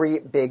of the 3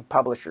 big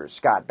publishers.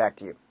 Scott, back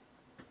to you.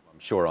 I'm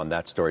sure on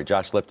that story.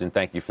 Josh Lipton,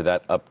 thank you for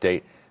that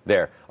update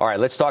there. All right,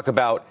 let's talk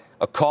about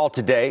a call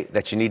today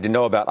that you need to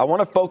know about. I want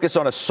to focus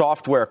on a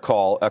software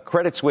call.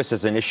 Credit Suisse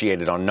has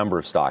initiated on a number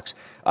of stocks.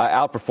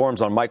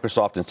 Outperforms on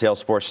Microsoft and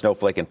Salesforce,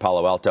 Snowflake, and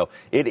Palo Alto.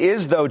 It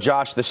is, though,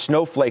 Josh, the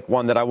Snowflake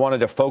one that I wanted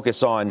to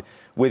focus on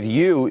with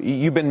you.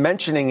 You've been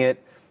mentioning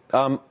it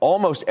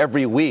almost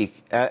every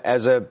week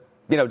as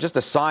just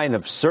a sign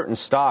of certain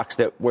stocks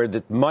that where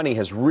the money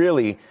has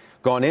really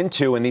gone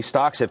into, and these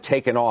stocks have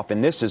taken off,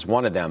 and this is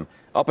one of them.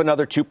 Up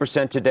another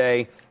 2%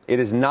 today. It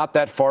is not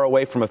that far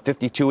away from a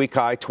 52-week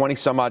high,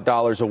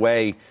 $20-some-odd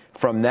away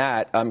from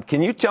that.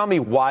 Can you tell me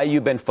why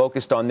you've been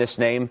focused on this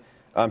name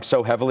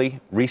so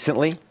heavily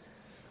recently?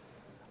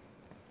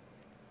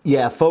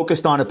 Yeah,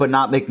 focused on it, but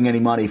not making any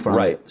money from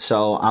it.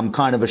 So I'm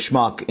kind of a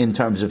schmuck in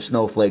terms of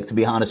Snowflake, to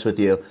be honest with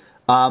you.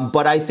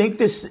 But I think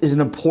this is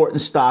an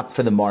important stock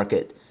for the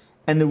market.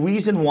 And the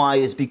reason why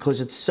is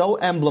because it's so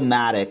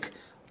emblematic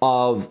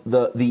of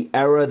the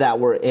era that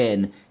we're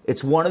in.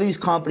 It's one of these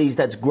companies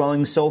that's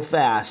growing so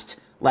fast,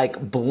 like a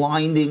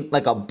blinding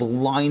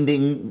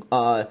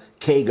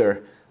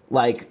CAGR,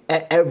 like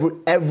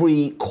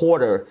every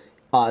quarter.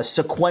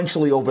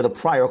 sequentially over the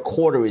prior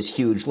quarter is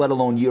huge, let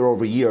alone year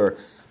over year.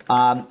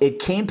 It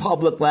came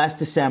public last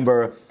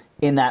December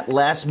in that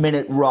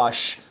last-minute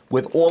rush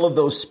with all of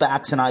those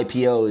SPACs and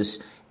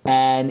IPOs,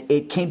 and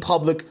it came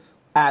public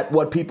at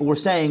what people were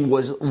saying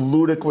was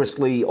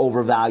ludicrously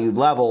overvalued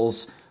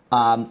levels.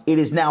 It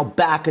is now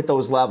back at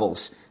those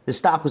levels. The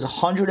stock was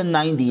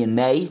 $190 in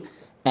May,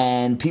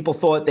 and people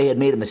thought they had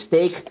made a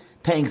mistake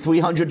paying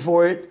 $300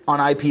 for it on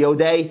IPO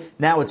day.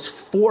 Now it's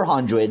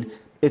 $400.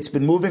 It's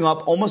been moving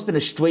up almost in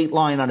a straight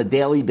line on a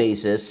daily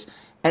basis.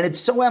 And it's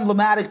so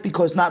emblematic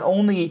because not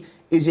only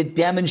is it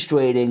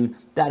demonstrating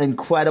that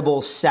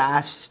incredible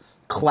SaaS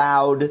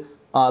cloud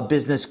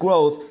business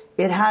growth,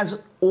 it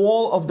has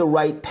all of the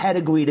right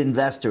pedigreed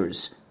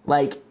investors.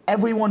 Like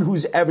everyone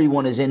who's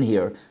everyone is in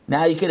here.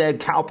 Now you can add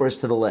CalPERS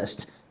to the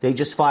list. They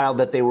just filed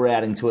that they were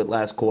adding to it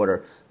last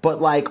quarter.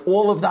 But like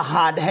all of the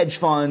hot hedge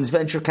funds,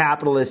 venture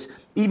capitalists,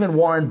 even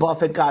Warren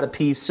Buffett got a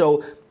piece.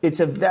 So it's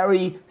a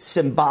very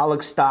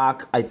symbolic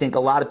stock. I think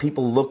a lot of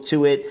people look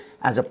to it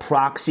as a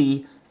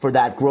proxy for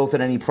that growth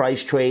at any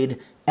price trade.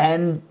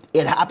 And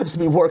it happens to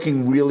be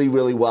working really,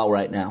 really well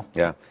right now.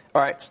 Yeah.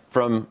 All right.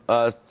 From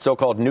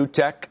so-called new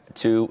tech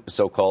to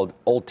so-called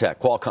old tech.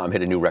 Qualcomm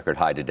hit a new record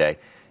high today.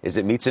 As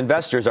it meets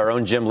investors, our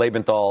own Jim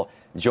Lebenthal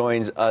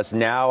joins us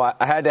now.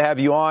 I had to have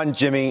you on,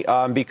 Jimmy,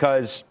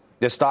 because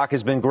the stock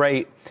has been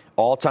great.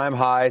 All-time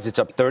highs. It's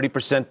up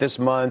 30% this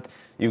month.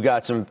 You've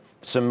got some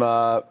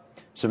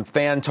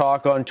fan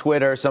talk on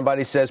Twitter.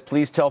 Somebody says,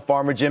 please tell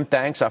Farmer Jim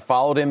thanks. I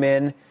followed him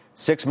in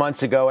 6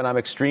 months ago, and I'm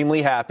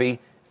extremely happy,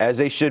 as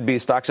they should be.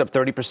 Stock's up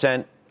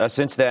 30%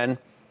 since then.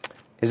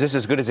 Is this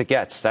as good as it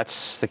gets?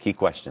 That's the key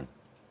question.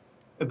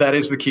 That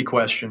is the key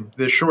question.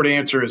 The short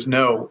answer is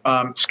no.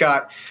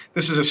 Scott,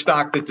 this is a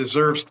stock that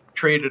deserves to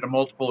trade at a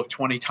multiple of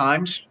 20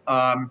 times.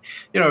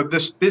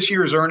 This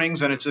year's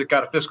earnings, and it's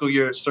got a fiscal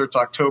year that starts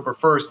October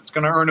 1st, it's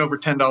going to earn over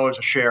 $10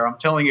 a share. I'm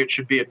telling you it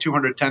should be at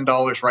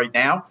 $210 right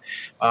now.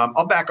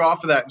 I'll back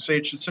off of that and say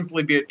it should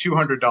simply be at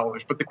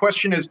 $200. But the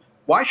question is,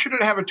 why should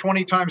it have a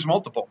 20 times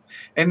multiple?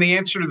 And the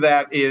answer to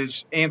that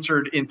is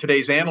answered in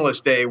today's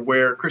Analyst Day,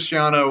 where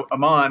Cristiano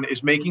Amon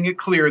is making it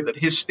clear that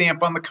his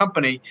stamp on the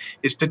company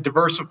is to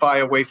diversify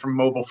away from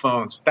mobile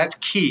phones. That's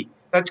key.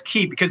 That's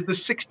key because the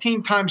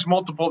 16 times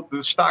multiple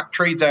the stock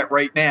trades at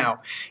right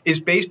now is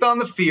based on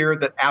the fear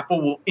that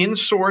Apple will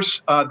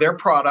insource their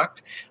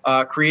product,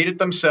 create it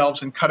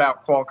themselves, and cut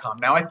out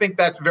Qualcomm. Now, I think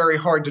that's very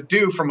hard to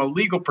do from a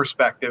legal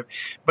perspective.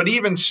 But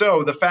even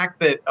so, the fact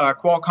that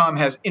Qualcomm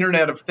has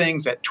Internet of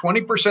Things at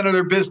 20% of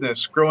their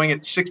business, growing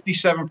at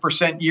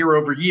 67% year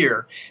over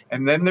year,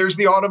 and then there's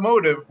the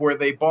automotive where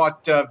they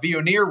bought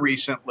Veoneer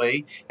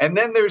recently, and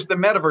then there's the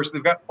metaverse.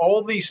 They've got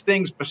all these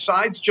things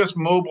besides just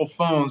mobile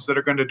phones that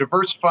are going to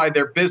diversify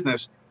their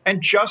business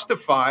and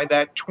justify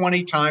that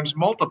 20 times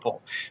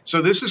multiple.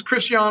 So this is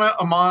Cristiano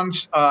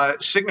Amon's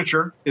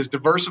signature, is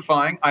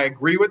diversifying. I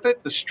agree with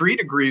it. The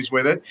street agrees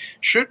with it.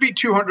 Should be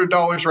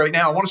 $200 right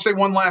now. I want to say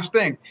one last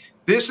thing.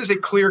 This is a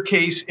clear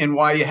case in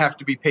why you have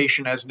to be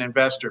patient as an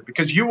investor,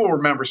 because you will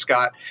remember,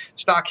 Scott,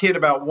 stock hit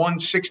about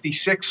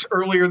 166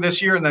 earlier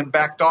this year and then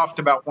backed off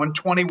to about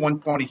 120,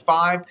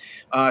 125.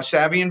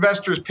 Savvy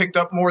investors picked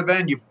up more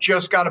then. You've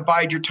just got to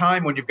bide your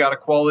time when you've got a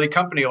quality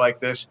company like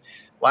this.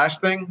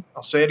 Last thing,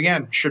 I'll say it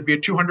again, should be a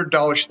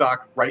 $200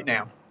 stock right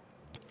now.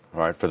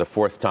 All right, for the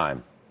fourth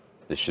time,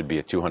 this should be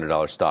a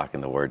 $200 stock in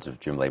the words of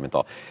Jim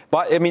Lebenthal.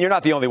 But, I mean, you're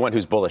not the only one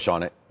who's bullish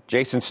on it.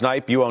 Jason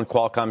Snipe, you own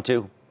Qualcomm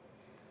too.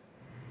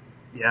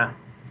 Yeah,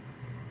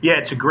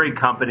 it's a great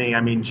company.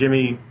 I mean,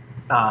 Jimmy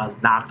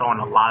knocked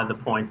on a lot of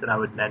the points that I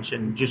would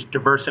mention. Just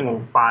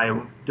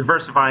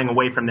diversifying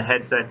away from the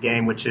headset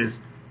game, which is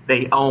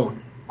they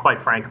own,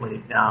 quite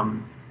frankly.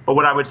 But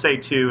what I would say,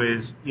 too,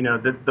 is,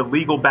 the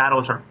legal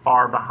battles are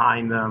far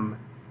behind them.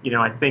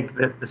 I think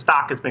that the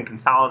stock has been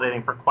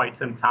consolidating for quite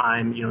some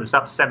time. It's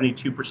up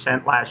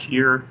 72% last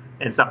year,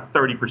 and it's up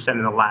 30%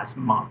 in the last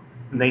month.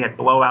 And they had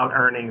blowout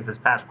earnings this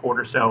past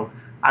quarter. So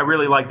I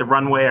really like the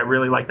runway. I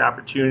really like the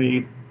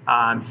opportunity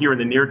here in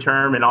the near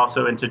term and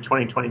also into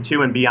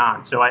 2022 and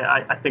beyond. So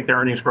I think the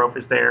earnings growth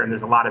is there, and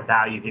there's a lot of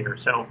value here.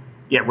 So,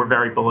 yeah, we're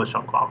very bullish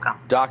on Qualcomm.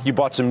 Doc, you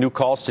bought some new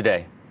calls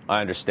today, I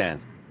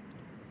understand.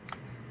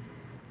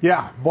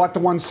 Yeah, bought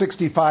the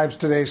 165s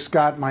today,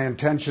 Scott. My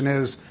intention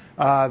is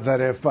that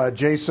if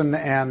Jason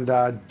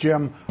and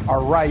Jim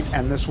are right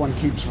and this one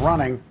keeps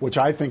running, which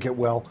I think it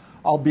will,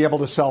 I'll be able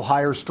to sell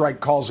higher strike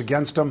calls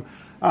against them.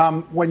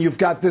 When you've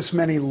got this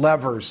many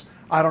levers,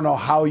 I don't know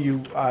how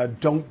you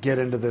don't get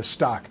into this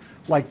stock.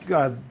 Like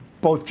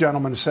both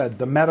gentlemen said,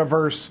 the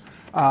metaverse,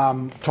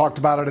 talked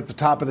about it at the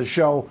top of the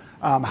show,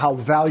 how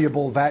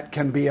valuable that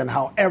can be and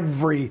how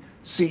every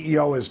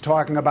CEO is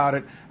talking about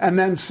it. And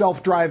then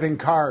self-driving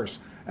cars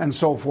and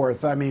so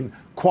forth. I mean,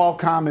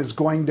 Qualcomm is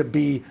going to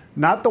be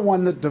not the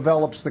one that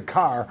develops the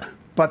car,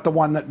 but the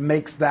one that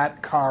makes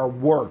that car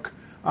work.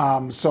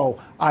 So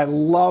I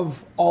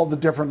love all the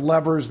different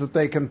levers that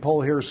they can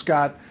pull here,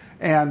 Scott,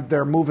 and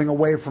they're moving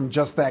away from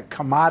just that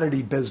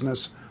commodity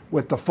business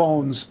with the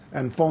phones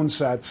and phone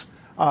sets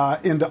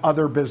into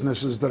other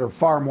businesses that are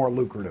far more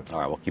lucrative. All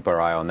right, we'll keep our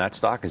eye on that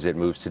stock as it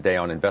moves today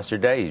on Investor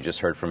Day. You just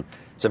heard from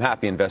some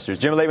happy investors.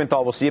 Jim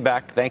Lebenthal, we'll see you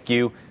back. Thank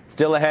you.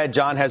 Still ahead,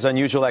 John has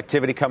unusual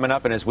activity coming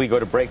up, and as we go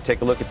to break,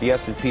 take a look at the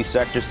S&P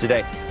sectors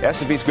today.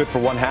 S&P is good for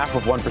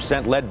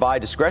 0.5%, led by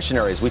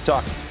discretionary. As we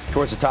talk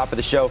towards the top of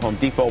the show, Home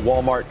Depot,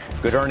 Walmart,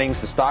 good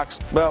earnings. The stocks,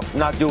 well,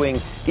 not doing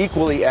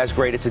equally as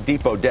great. It's a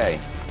Depot day,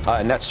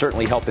 and that's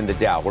certainly helping the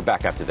Dow. We're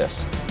back after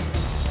this.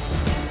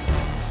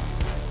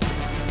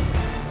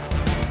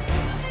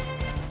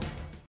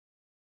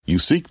 You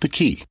seek the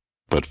key,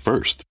 but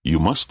first, you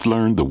must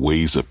learn the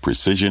ways of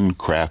precision,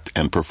 craft,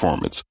 and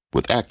performance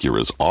with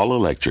Acura's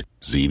all-electric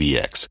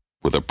ZDX.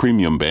 With a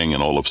premium Bang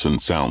 & Olufsen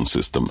sound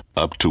system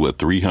up to a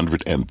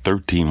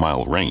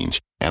 313-mile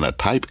range and a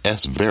Type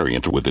S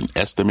variant with an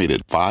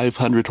estimated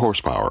 500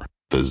 horsepower,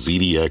 the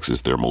ZDX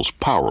is their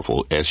most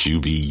powerful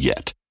SUV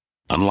yet.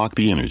 Unlock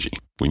the energy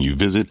when you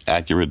visit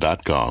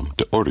Acura.com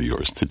to order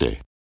yours today.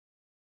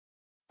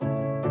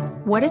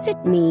 What does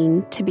it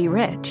mean to be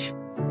rich?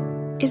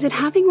 Is it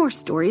having more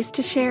stories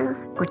to share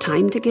or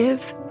time to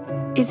give?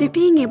 Is it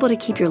being able to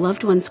keep your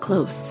loved ones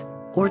close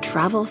or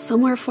travel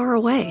somewhere far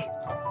away?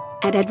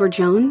 At Edward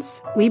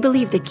Jones, we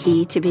believe the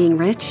key to being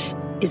rich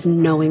is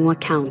knowing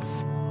what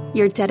counts.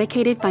 Your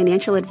dedicated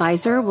financial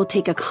advisor will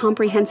take a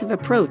comprehensive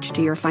approach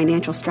to your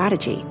financial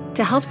strategy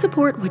to help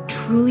support what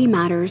truly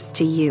matters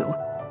to you.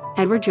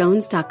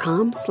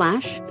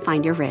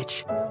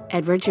 EdwardJones.com/findyourrich.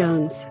 Edward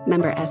Jones,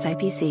 member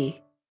SIPC.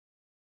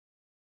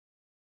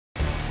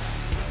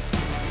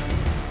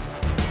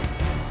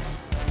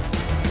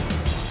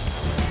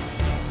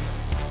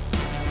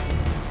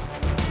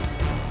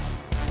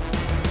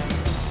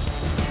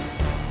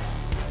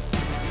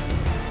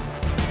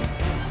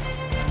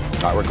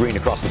 All right, we're green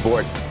across the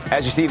board,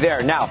 as you see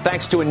there. Now,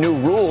 thanks to a new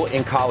rule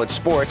in college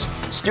sports,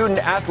 student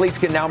athletes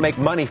can now make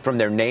money from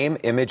their name,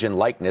 image, and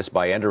likeness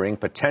by entering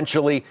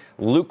potentially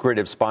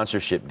lucrative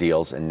sponsorship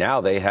deals. And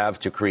now they have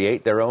to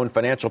create their own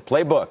financial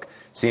playbook.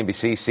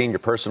 CNBC senior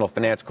personal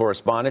finance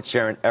correspondent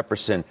Sharon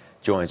Epperson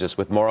joins us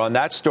with more on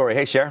that story.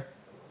 Hey, Sharon.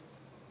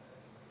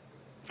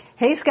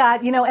 Hey,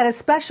 Scott. You know, at a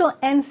special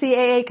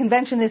NCAA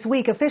convention this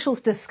week, officials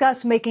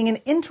discussed making an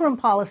interim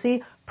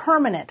policy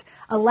permanent,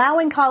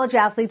 allowing college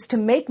athletes to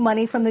make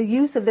money from the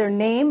use of their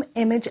name,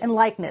 image, and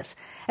likeness.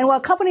 And while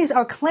companies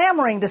are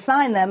clamoring to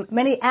sign them,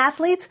 many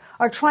athletes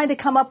are trying to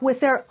come up with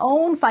their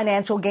own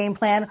financial game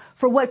plan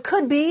for what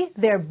could be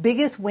their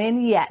biggest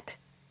win yet.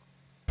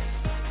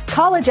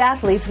 College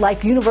athletes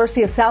like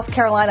University of South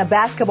Carolina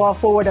basketball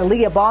forward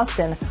Aaliyah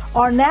Boston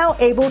are now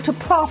able to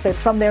profit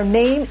from their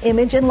name,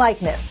 image, and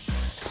likeness.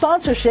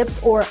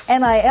 Sponsorships, or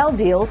NIL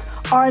deals,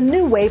 are a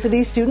new way for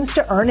these students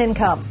to earn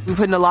income. We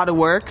put in a lot of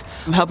work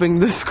helping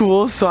the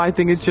schools, so I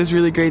think it's just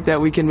really great that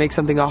we can make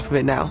something off of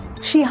it now.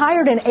 She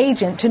hired an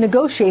agent to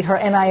negotiate her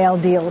NIL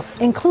deals,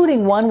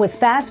 including one with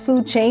fast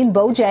food chain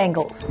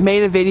Bojangles.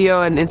 Made a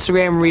video, an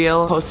Instagram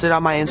reel, posted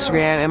on my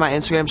Instagram and my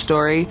Instagram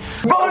story.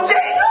 Bojangles!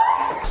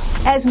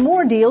 As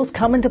more deals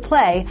come into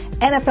play,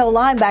 NFL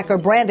linebacker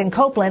Brandon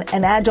Copeland,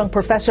 an adjunct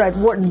professor at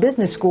Wharton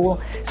Business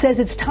School, says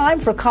it's time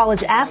for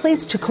college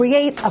athletes to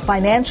create a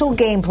financial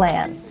game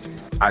plan.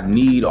 I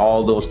need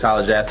all those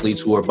college athletes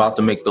who are about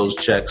to make those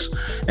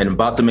checks and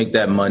about to make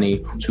that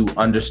money to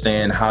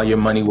understand how your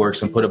money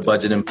works and put a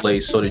budget in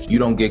place so that you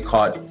don't get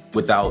caught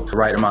without the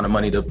right amount of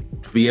money to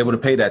be able to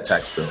pay that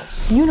tax bill.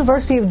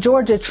 University of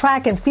Georgia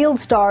track and field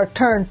star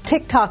turned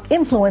TikTok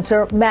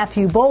influencer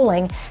Matthew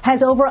Bowling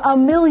has over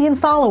 1 million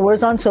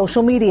followers on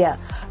social media,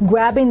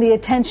 grabbing the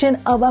attention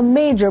of a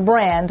major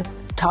brand,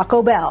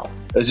 Taco Bell.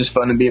 It was just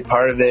fun to be a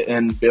part of it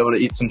and be able to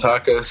eat some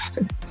tacos.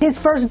 His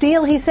first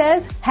deal, he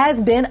says, has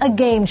been a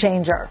game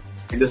changer.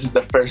 This is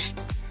the first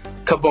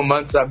couple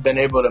months I've been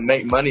able to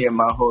make money in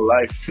my whole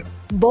life.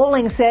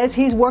 Bowling says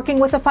he's working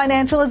with a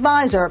financial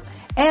advisor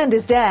and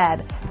his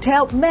dad to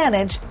help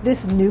manage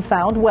this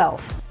newfound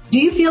wealth. Do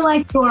you feel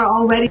like you are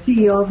already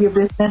CEO of your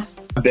business?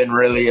 I've been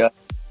really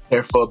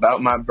careful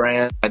about my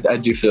brand. I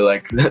do feel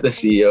like the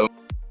CEO.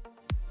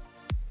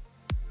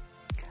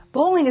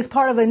 Bowling is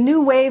part of a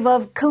new wave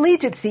of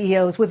collegiate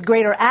CEOs with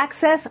greater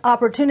access,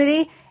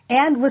 opportunity,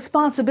 and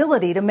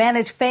responsibility to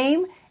manage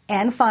fame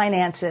and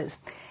finances.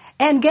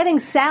 And getting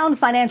sound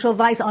financial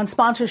advice on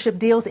sponsorship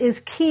deals is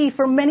key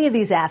for many of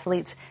these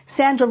athletes.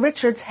 Sandra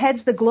Richards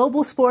heads the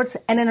global sports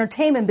and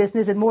entertainment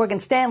business at Morgan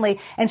Stanley,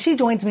 and she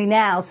joins me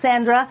now.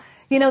 Sandra,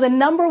 you know, the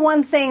number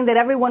one thing that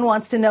everyone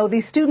wants to know,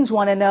 these students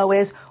want to know,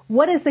 is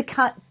what is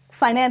the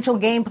financial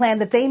game plan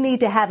that they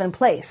need to have in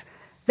place?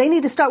 They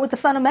need to start with the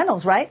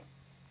fundamentals, right?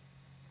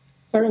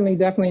 Certainly,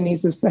 definitely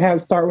needs to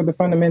start with the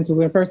fundamentals.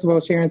 And first of all,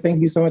 Sharon, thank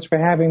you so much for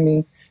having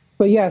me.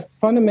 But yes,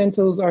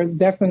 fundamentals are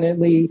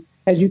definitely,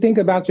 as you think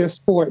about your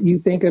sport, you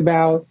think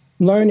about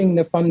learning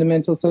the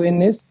fundamentals. So in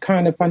this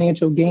kind of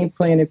financial game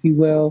plan, if you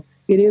will,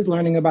 it is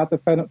learning about the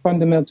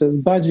fundamentals,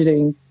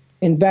 budgeting,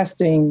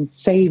 investing,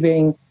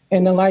 saving,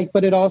 and the like.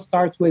 But it all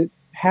starts with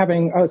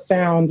having a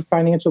sound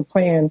financial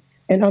plan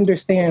and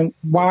understand,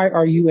 why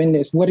are you in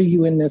this? What are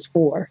you in this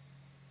for?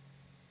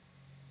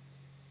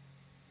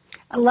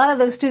 A lot of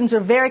those students are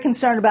very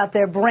concerned about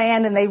their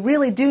brand, and they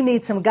really do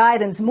need some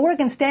guidance.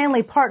 Morgan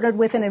Stanley partnered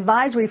with an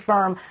advisory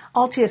firm,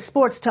 Altia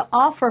Sports, to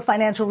offer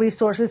financial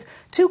resources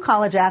to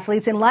college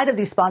athletes in light of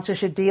these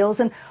sponsorship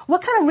deals. And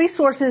what kind of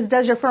resources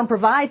does your firm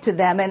provide to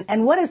them,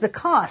 and what is the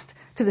cost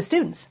to the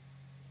students?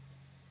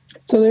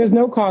 So there's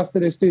no cost to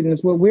the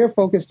students. What we're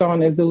focused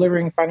on is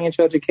delivering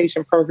financial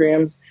education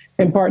programs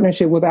in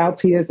partnership with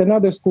Altius and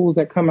other schools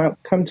that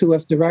come to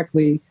us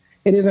directly.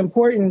 It is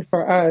important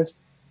for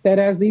us that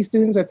as these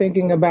students are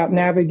thinking about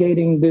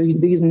navigating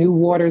these new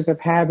waters of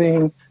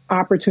having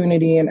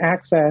opportunity and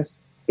access,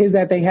 is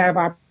that they have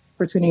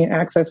opportunity and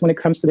access when it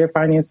comes to their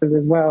finances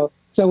as well.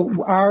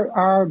 So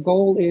our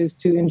goal is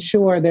to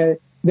ensure that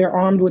they're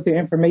armed with the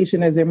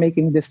information as they're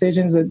making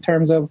decisions in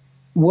terms of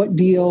what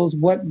deals,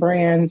 what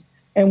brands,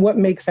 and what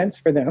makes sense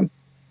for them.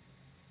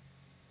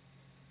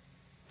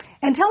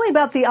 And tell me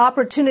about the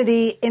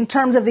opportunity in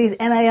terms of these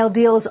NIL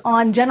deals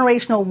on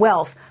generational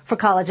wealth for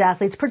college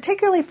athletes,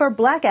 particularly for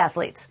Black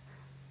athletes.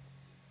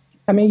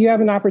 I mean, you have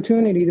an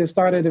opportunity to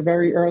start at a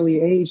very early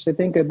age to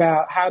think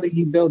about how do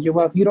you build your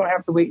wealth. You don't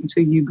have to wait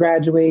until you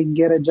graduate,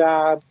 get a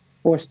job,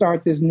 or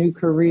start this new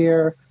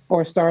career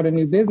or start a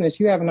new business.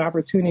 You have an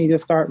opportunity to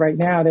start right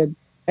now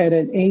at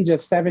an age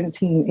of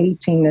 17,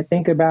 18 to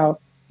think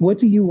about what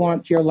do you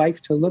want your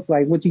life to look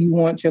like? What do you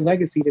want your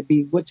legacy to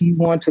be? What do you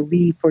want to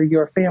leave for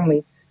your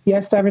family?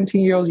 Yes,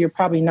 17-year-olds, you're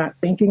probably not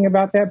thinking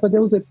about that, but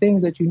those are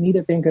things that you need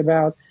to think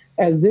about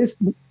as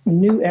this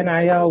new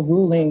NIL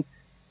ruling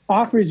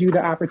offers you the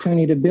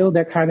opportunity to build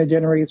that kind of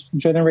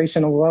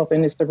generational wealth.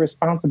 And it's the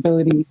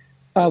responsibility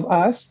of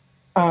us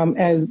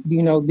as,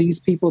 you know, these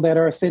people that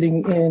are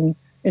sitting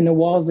in the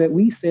walls that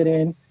we sit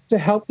in to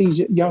help these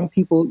young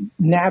people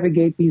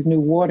navigate these new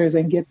waters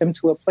and get them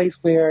to a place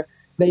where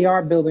they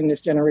are building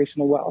this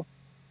generational wealth.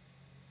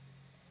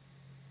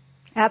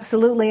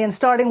 Absolutely. And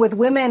starting with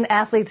women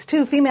athletes,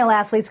 too, female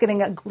athletes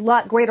getting a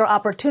lot greater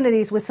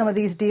opportunities with some of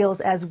these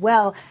deals as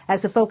well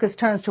as the focus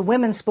turns to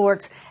women's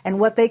sports and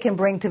what they can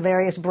bring to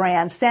various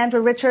brands. Sandra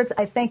Richards,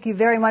 I thank you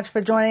very much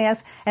for joining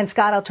us. And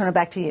Scott, I'll turn it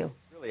back to you.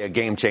 Really a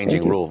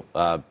game-changing rule.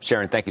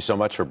 Sharon, thank you so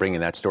much for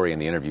bringing that story in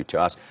the interview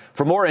to us.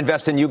 For more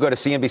Invest in You, go to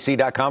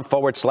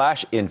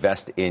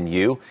cnbc.com/invest in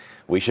you.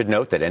 We should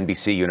note that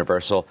NBC,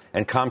 Universal,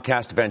 and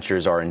Comcast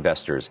Ventures are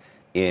investors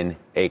in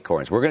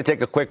Acorns. We're going to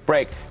take a quick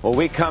break. When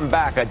we come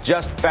back, I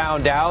just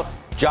found out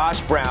Josh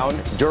Brown,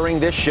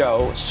 during this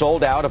show,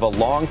 sold out of a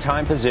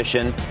long-time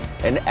position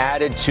and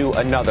added to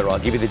another. I'll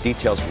give you the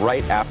details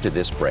right after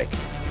this break.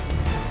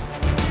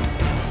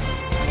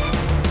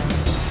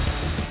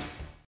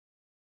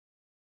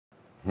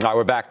 All right,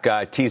 we're back.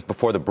 Teased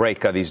before the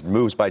break, these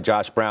moves by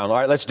Josh Brown. All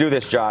right, let's do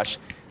this, Josh.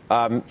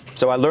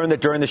 So I learned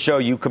that during the show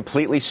you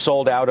completely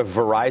sold out of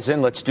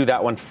Verizon. Let's do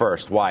that one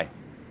first. Why?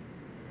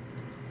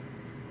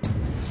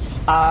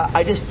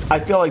 I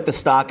feel like the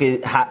stock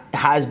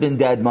has been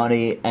dead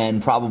money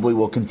and probably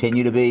will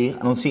continue to be. I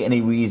don't see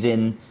any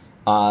reason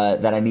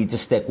that I need to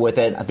stick with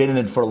it. I've been in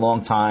it for a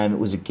long time. It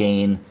was a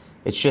gain.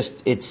 It's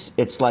just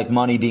it's like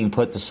money being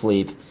put to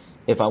sleep.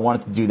 If I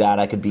wanted to do that,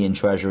 I could be in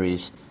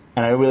treasuries.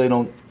 And I really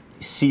don't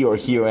see or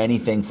hear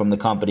anything from the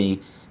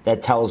company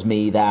that tells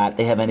me that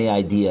they have any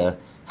idea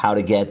how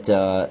to get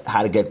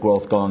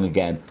growth going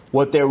again.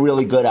 What they're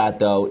really good at,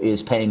 though,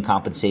 is paying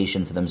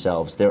compensation to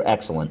themselves. They're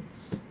excellent.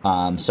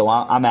 So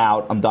I'm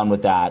out. I'm done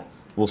with that.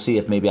 We'll see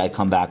if maybe I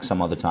come back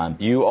some other time.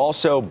 You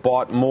also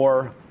bought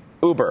more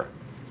Uber,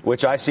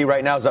 which I see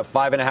right now is up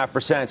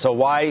 5.5%. So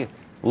why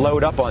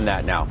load up on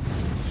that now?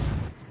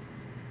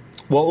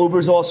 Well,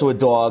 Uber's also a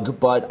dog,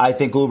 but I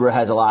think Uber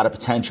has a lot of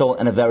potential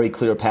and a very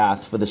clear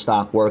path for the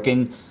stock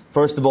working.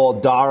 First of all,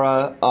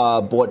 Dara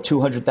bought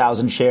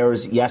 200,000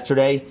 shares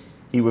yesterday.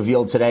 He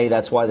revealed today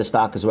that's why the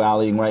stock is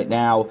rallying right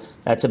now.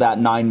 That's about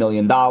 $9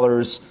 million.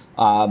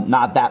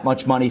 Not that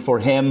much money for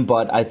him,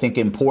 but I think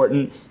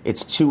important.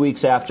 It's 2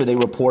 weeks after they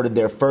reported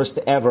their first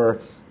ever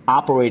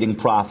operating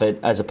profit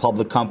as a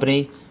public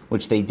company,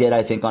 which they did,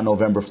 I think, on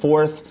November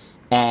 4th.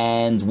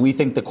 And we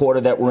think the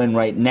quarter that we're in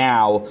right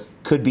now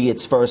could be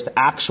its first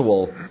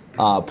actual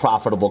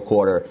profitable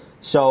quarter.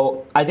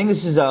 So I think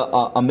this is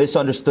a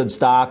misunderstood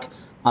stock.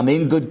 I'm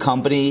in good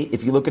company.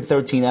 If you look at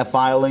 13F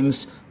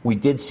filings, we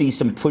did see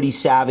some pretty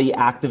savvy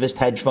activist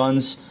hedge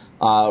funds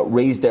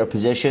raise their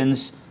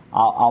positions.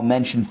 I'll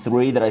mention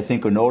three that I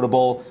think are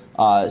notable.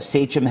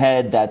 Sachem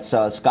Head, that's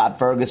Scott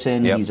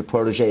Ferguson. Yep. He's a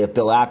protege of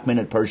Bill Ackman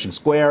at Pershing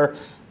Square.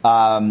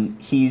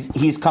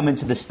 He's come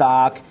into the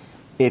stock.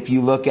 If you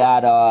look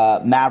at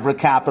Maverick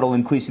Capital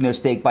increasing their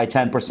stake by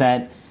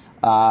 10%,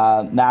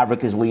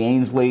 Maverick is Lee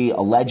Ainsley,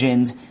 a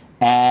legend.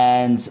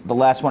 And the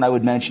last one I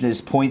would mention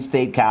is Point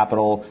State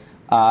Capital.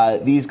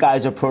 These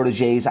guys are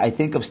proteges, I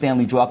think, of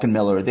Stanley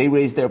Druckenmiller. They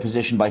raised their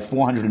position by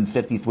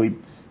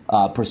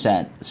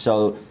 453%.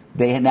 So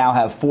they now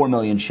have 4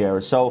 million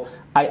shares. So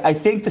I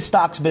think the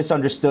stock's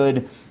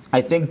misunderstood.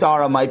 I think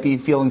Dara might be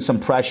feeling some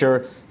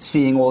pressure,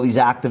 seeing all these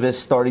activists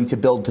starting to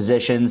build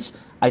positions.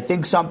 I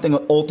think something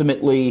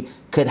ultimately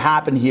could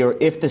happen here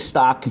if the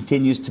stock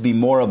continues to be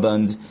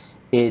moribund.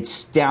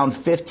 It's down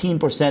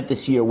 15%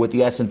 this year with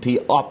the S&P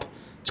up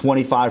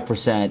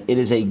 25%. It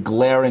is a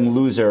glaring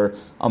loser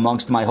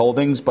amongst my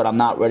holdings, but I'm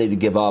not ready to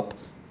give up.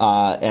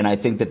 And I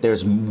think that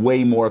there's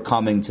way more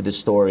coming to this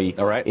story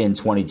in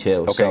 22.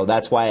 Okay. So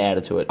that's why I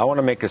added to it. I want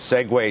to make a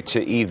segue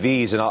to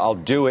EVs, and I'll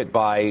do it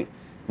by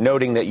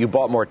noting that you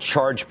bought more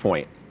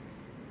ChargePoint.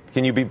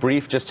 Can you be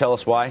brief? Just tell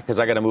us why, because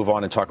I got to move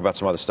on and talk about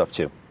some other stuff,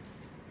 too.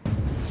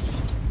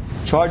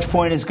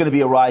 ChargePoint is going to be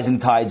a rising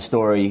tide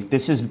story.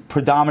 This is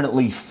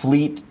predominantly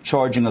fleet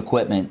charging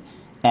equipment,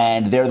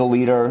 and they're the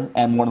leader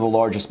and one of the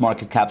largest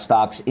market cap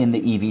stocks in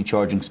the EV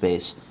charging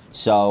space.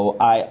 So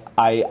I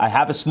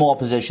have a small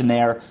position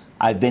there.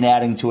 I've been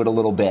adding to it a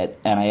little bit,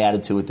 and I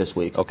added to it this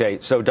week. Okay,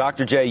 so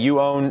Dr. J, you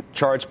own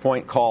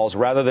ChargePoint calls.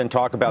 Rather than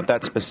talk about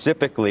that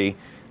specifically,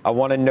 I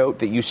want to note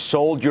that you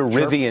sold your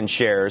Rivian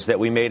shares that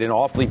we made an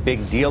awfully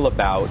big deal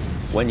about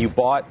when you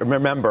bought.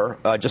 Remember,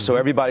 just so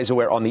everybody's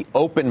aware, on the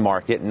open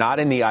market, not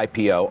in the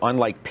IPO,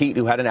 unlike Pete,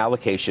 who had an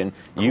allocation,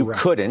 you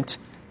couldn't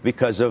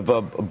because of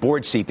a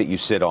board seat that you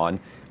sit on.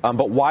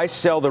 But why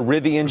sell the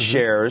Rivian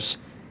shares?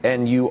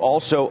 And you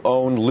also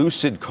own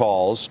Lucid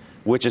calls,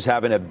 which is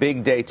having a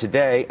big day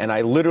today. And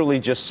I literally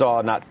just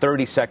saw not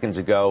 30 seconds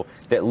ago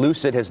that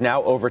Lucid has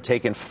now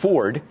overtaken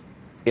Ford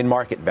in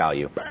market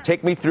value.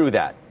 Take me through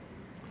that.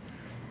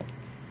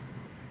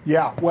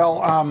 Yeah,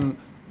 well,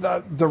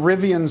 the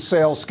Rivian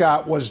sale,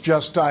 Scott, was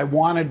just I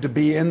wanted to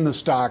be in the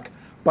stock,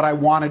 but I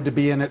wanted to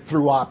be in it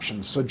through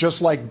options. So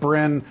just like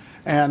Bryn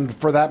and,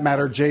 for that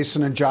matter,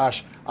 Jason and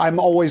Josh, I'm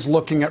always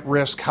looking at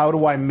risk. How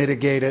do I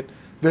mitigate it?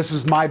 This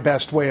is my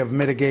best way of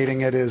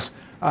mitigating it is,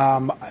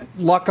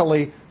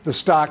 luckily, the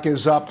stock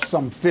is up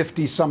some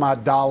 50 some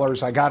odd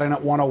dollars. I got in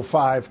at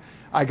 105.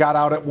 I got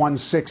out at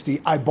 160.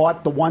 I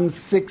bought the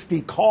 160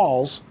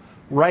 calls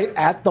right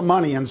at the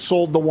money and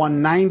sold the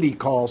 190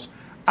 calls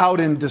out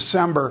in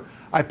December.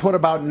 I put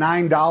about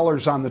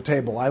 $9 on the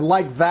table. I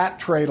like that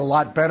trade a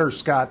lot better,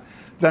 Scott,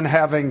 than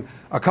having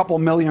a couple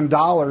 $1 million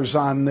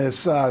on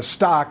this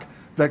stock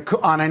that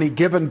on any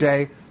given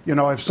day, you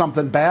know, if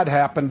something bad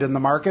happened in the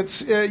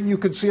markets, you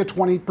could see a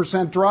 20%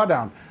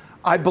 drawdown.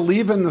 I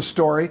believe in the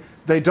story.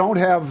 They don't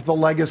have the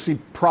legacy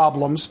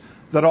problems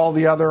that all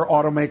the other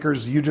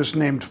automakers, you just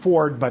named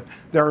Ford, but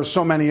there are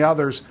so many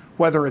others,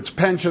 whether it's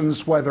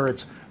pensions, whether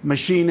it's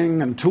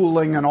machining and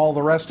tooling and all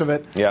the rest of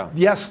it. Yeah.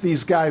 Yes,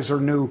 these guys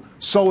are new.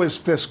 So is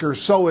Fisker.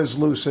 So is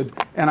Lucid.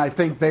 And I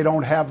think they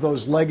don't have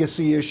those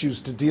legacy issues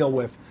to deal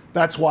with.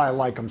 That's why I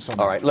like them so much.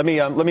 All right, let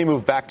me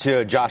move back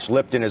to Josh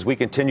Lipton as we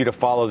continue to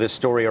follow this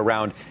story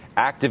around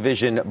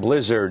Activision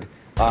Blizzard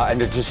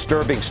and a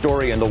disturbing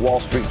story in the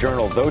Wall Street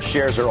Journal. Those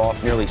shares are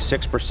off nearly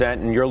 6%,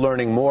 and you're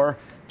learning more.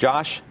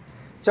 Josh?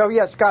 So,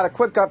 yes, Scott, a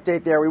quick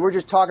update there. We were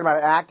just talking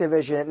about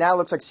Activision. It now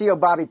looks like CEO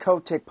Bobby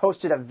Kotick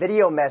posted a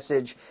video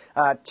message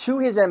to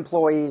his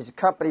employees. The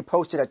company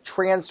posted a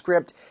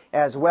transcript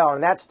as well. And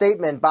in that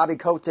statement, Bobby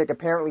Kotick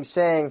apparently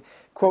saying,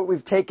 quote,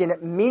 "We've taken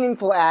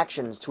meaningful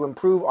actions to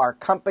improve our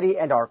company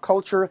and our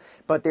culture,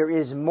 but there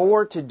is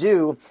more to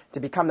do to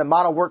become the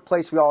model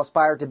workplace we all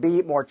aspire to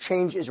be. More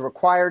change is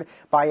required,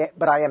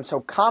 but I am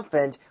so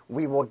confident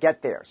we will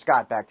get there."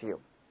 Scott, back to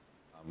you.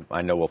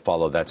 I know we'll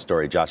follow that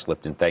story. Josh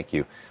Lipton, thank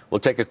you. We'll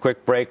take a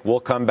quick break. We'll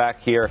come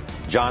back here.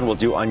 John will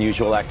do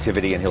unusual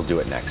activity, and he'll do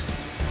it next.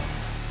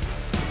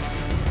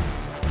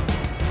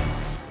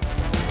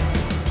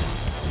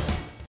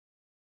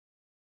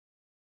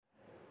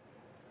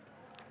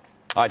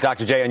 All right,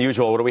 Dr. J,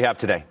 unusual. What do we have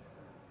today?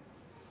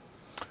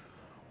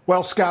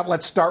 Well, Scott,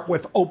 let's start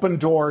with Open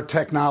Door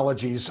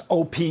Technologies.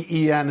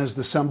 OPEN is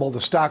the symbol.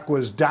 The stock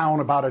was down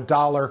about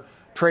 $1,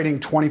 trading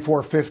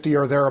 $24.50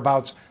 or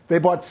thereabouts. They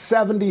bought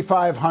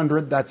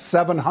 7,500, that's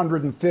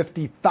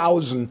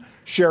 750,000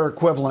 share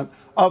equivalent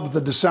of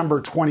the December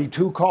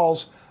 22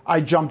 calls.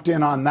 I jumped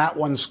in on that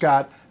one,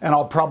 Scott, and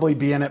I'll probably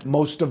be in it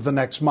most of the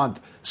next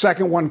month.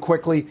 Second one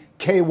quickly,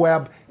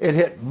 KWeb, it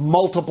hit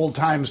multiple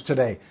times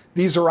today.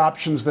 These are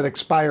options that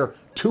expire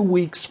 2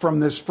 weeks from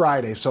this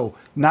Friday, so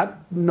not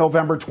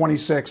November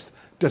 26th,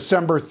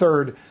 December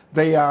 3rd.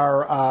 They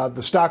are,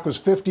 the stock was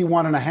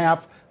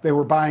 51.5. They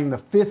were buying the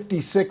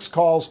 56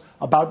 calls,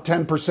 about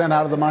 10%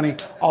 out of the money.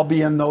 I'll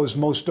be in those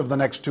most of the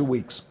next 2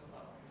 weeks.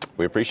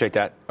 We appreciate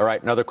that. All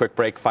right, another quick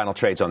break. Final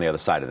trades on the other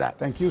side of that.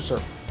 Thank you, sir.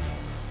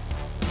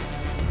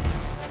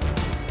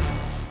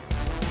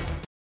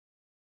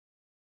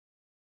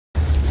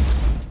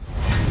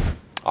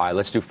 All right,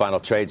 let's do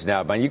final trades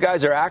now. Man, you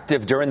guys are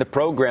active during the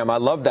program. I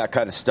love that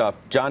kind of stuff.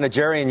 John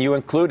Najarian, you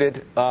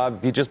included.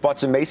 You just bought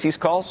some Macy's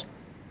calls?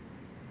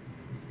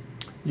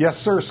 Yes,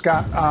 sir,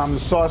 Scott.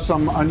 Saw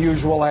some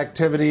unusual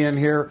activity in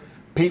here.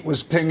 Pete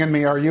was pinging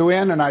me, "Are you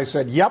in?" And I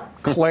said,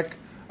 "Yep," click.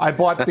 I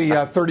bought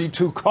the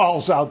 32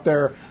 calls out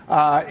there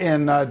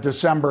in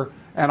December,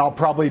 and I'll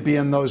probably be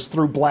in those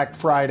through Black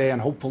Friday and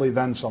hopefully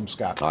then some,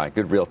 Scott. All right,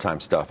 good real-time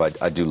stuff.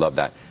 I do love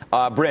that.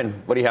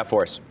 Bryn, what do you have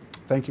for us?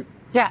 Thank you.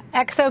 Yeah,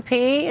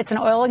 XOP, it's an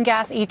oil and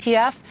gas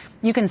ETF.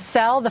 You can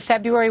sell the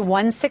February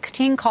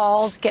 116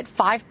 calls, get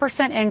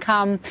 5%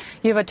 income.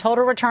 You have a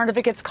total return if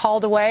it gets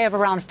called away of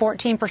around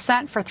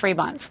 14% for 3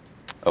 months.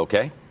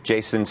 Okay.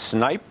 Jason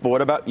Snipe,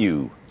 what about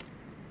you?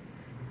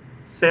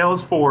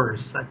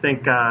 Salesforce. I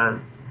think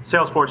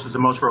Salesforce is the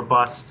most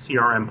robust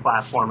CRM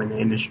platform in the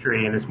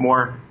industry, and as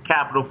more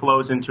capital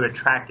flows into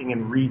attracting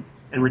and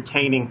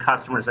retaining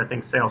customers, I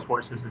think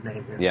Salesforce is the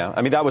name here. Yeah,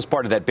 I mean, that was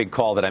part of that big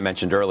call that I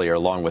mentioned earlier,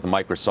 along with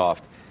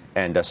Microsoft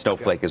and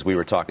Snowflake, as we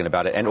were talking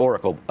about it, and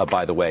Oracle,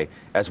 by the way,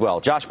 as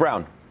well. Josh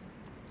Brown.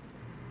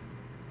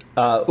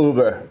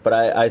 Uber, but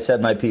I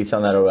said my piece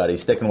on that already.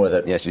 Sticking with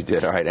it. Yes, you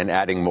did. All right, and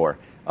adding more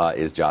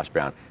is Josh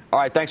Brown. All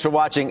right, thanks for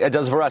watching. It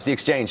does it for us. The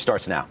Exchange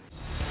starts now.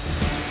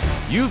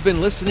 You've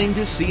been listening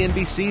to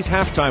CNBC's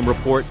Halftime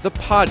Report, the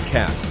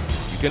podcast.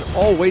 You can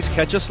always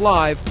catch us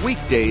live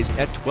weekdays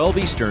at 12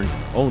 Eastern,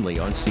 only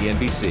on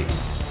CNBC.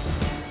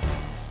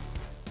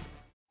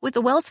 With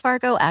the Wells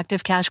Fargo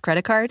Active Cash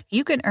Credit Card,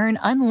 you can earn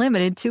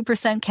unlimited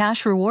 2%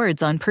 cash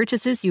rewards on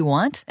purchases you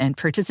want and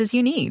purchases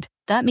you need.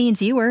 That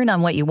means you earn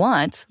on what you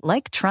want,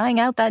 like trying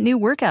out that new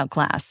workout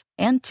class,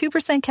 and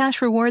 2% cash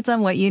rewards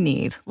on what you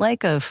need,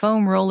 like a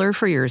foam roller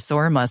for your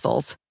sore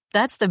muscles.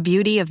 That's the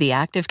beauty of the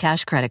Active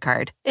Cash Credit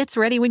Card. It's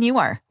ready when you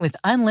are, with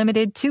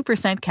unlimited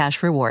 2%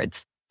 cash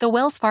rewards. The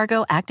Wells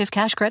Fargo Active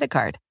Cash Credit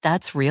Card.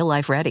 That's real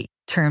life ready.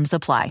 Terms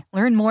apply.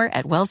 Learn more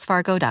at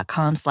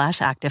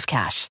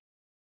wellsfargo.com/activecash.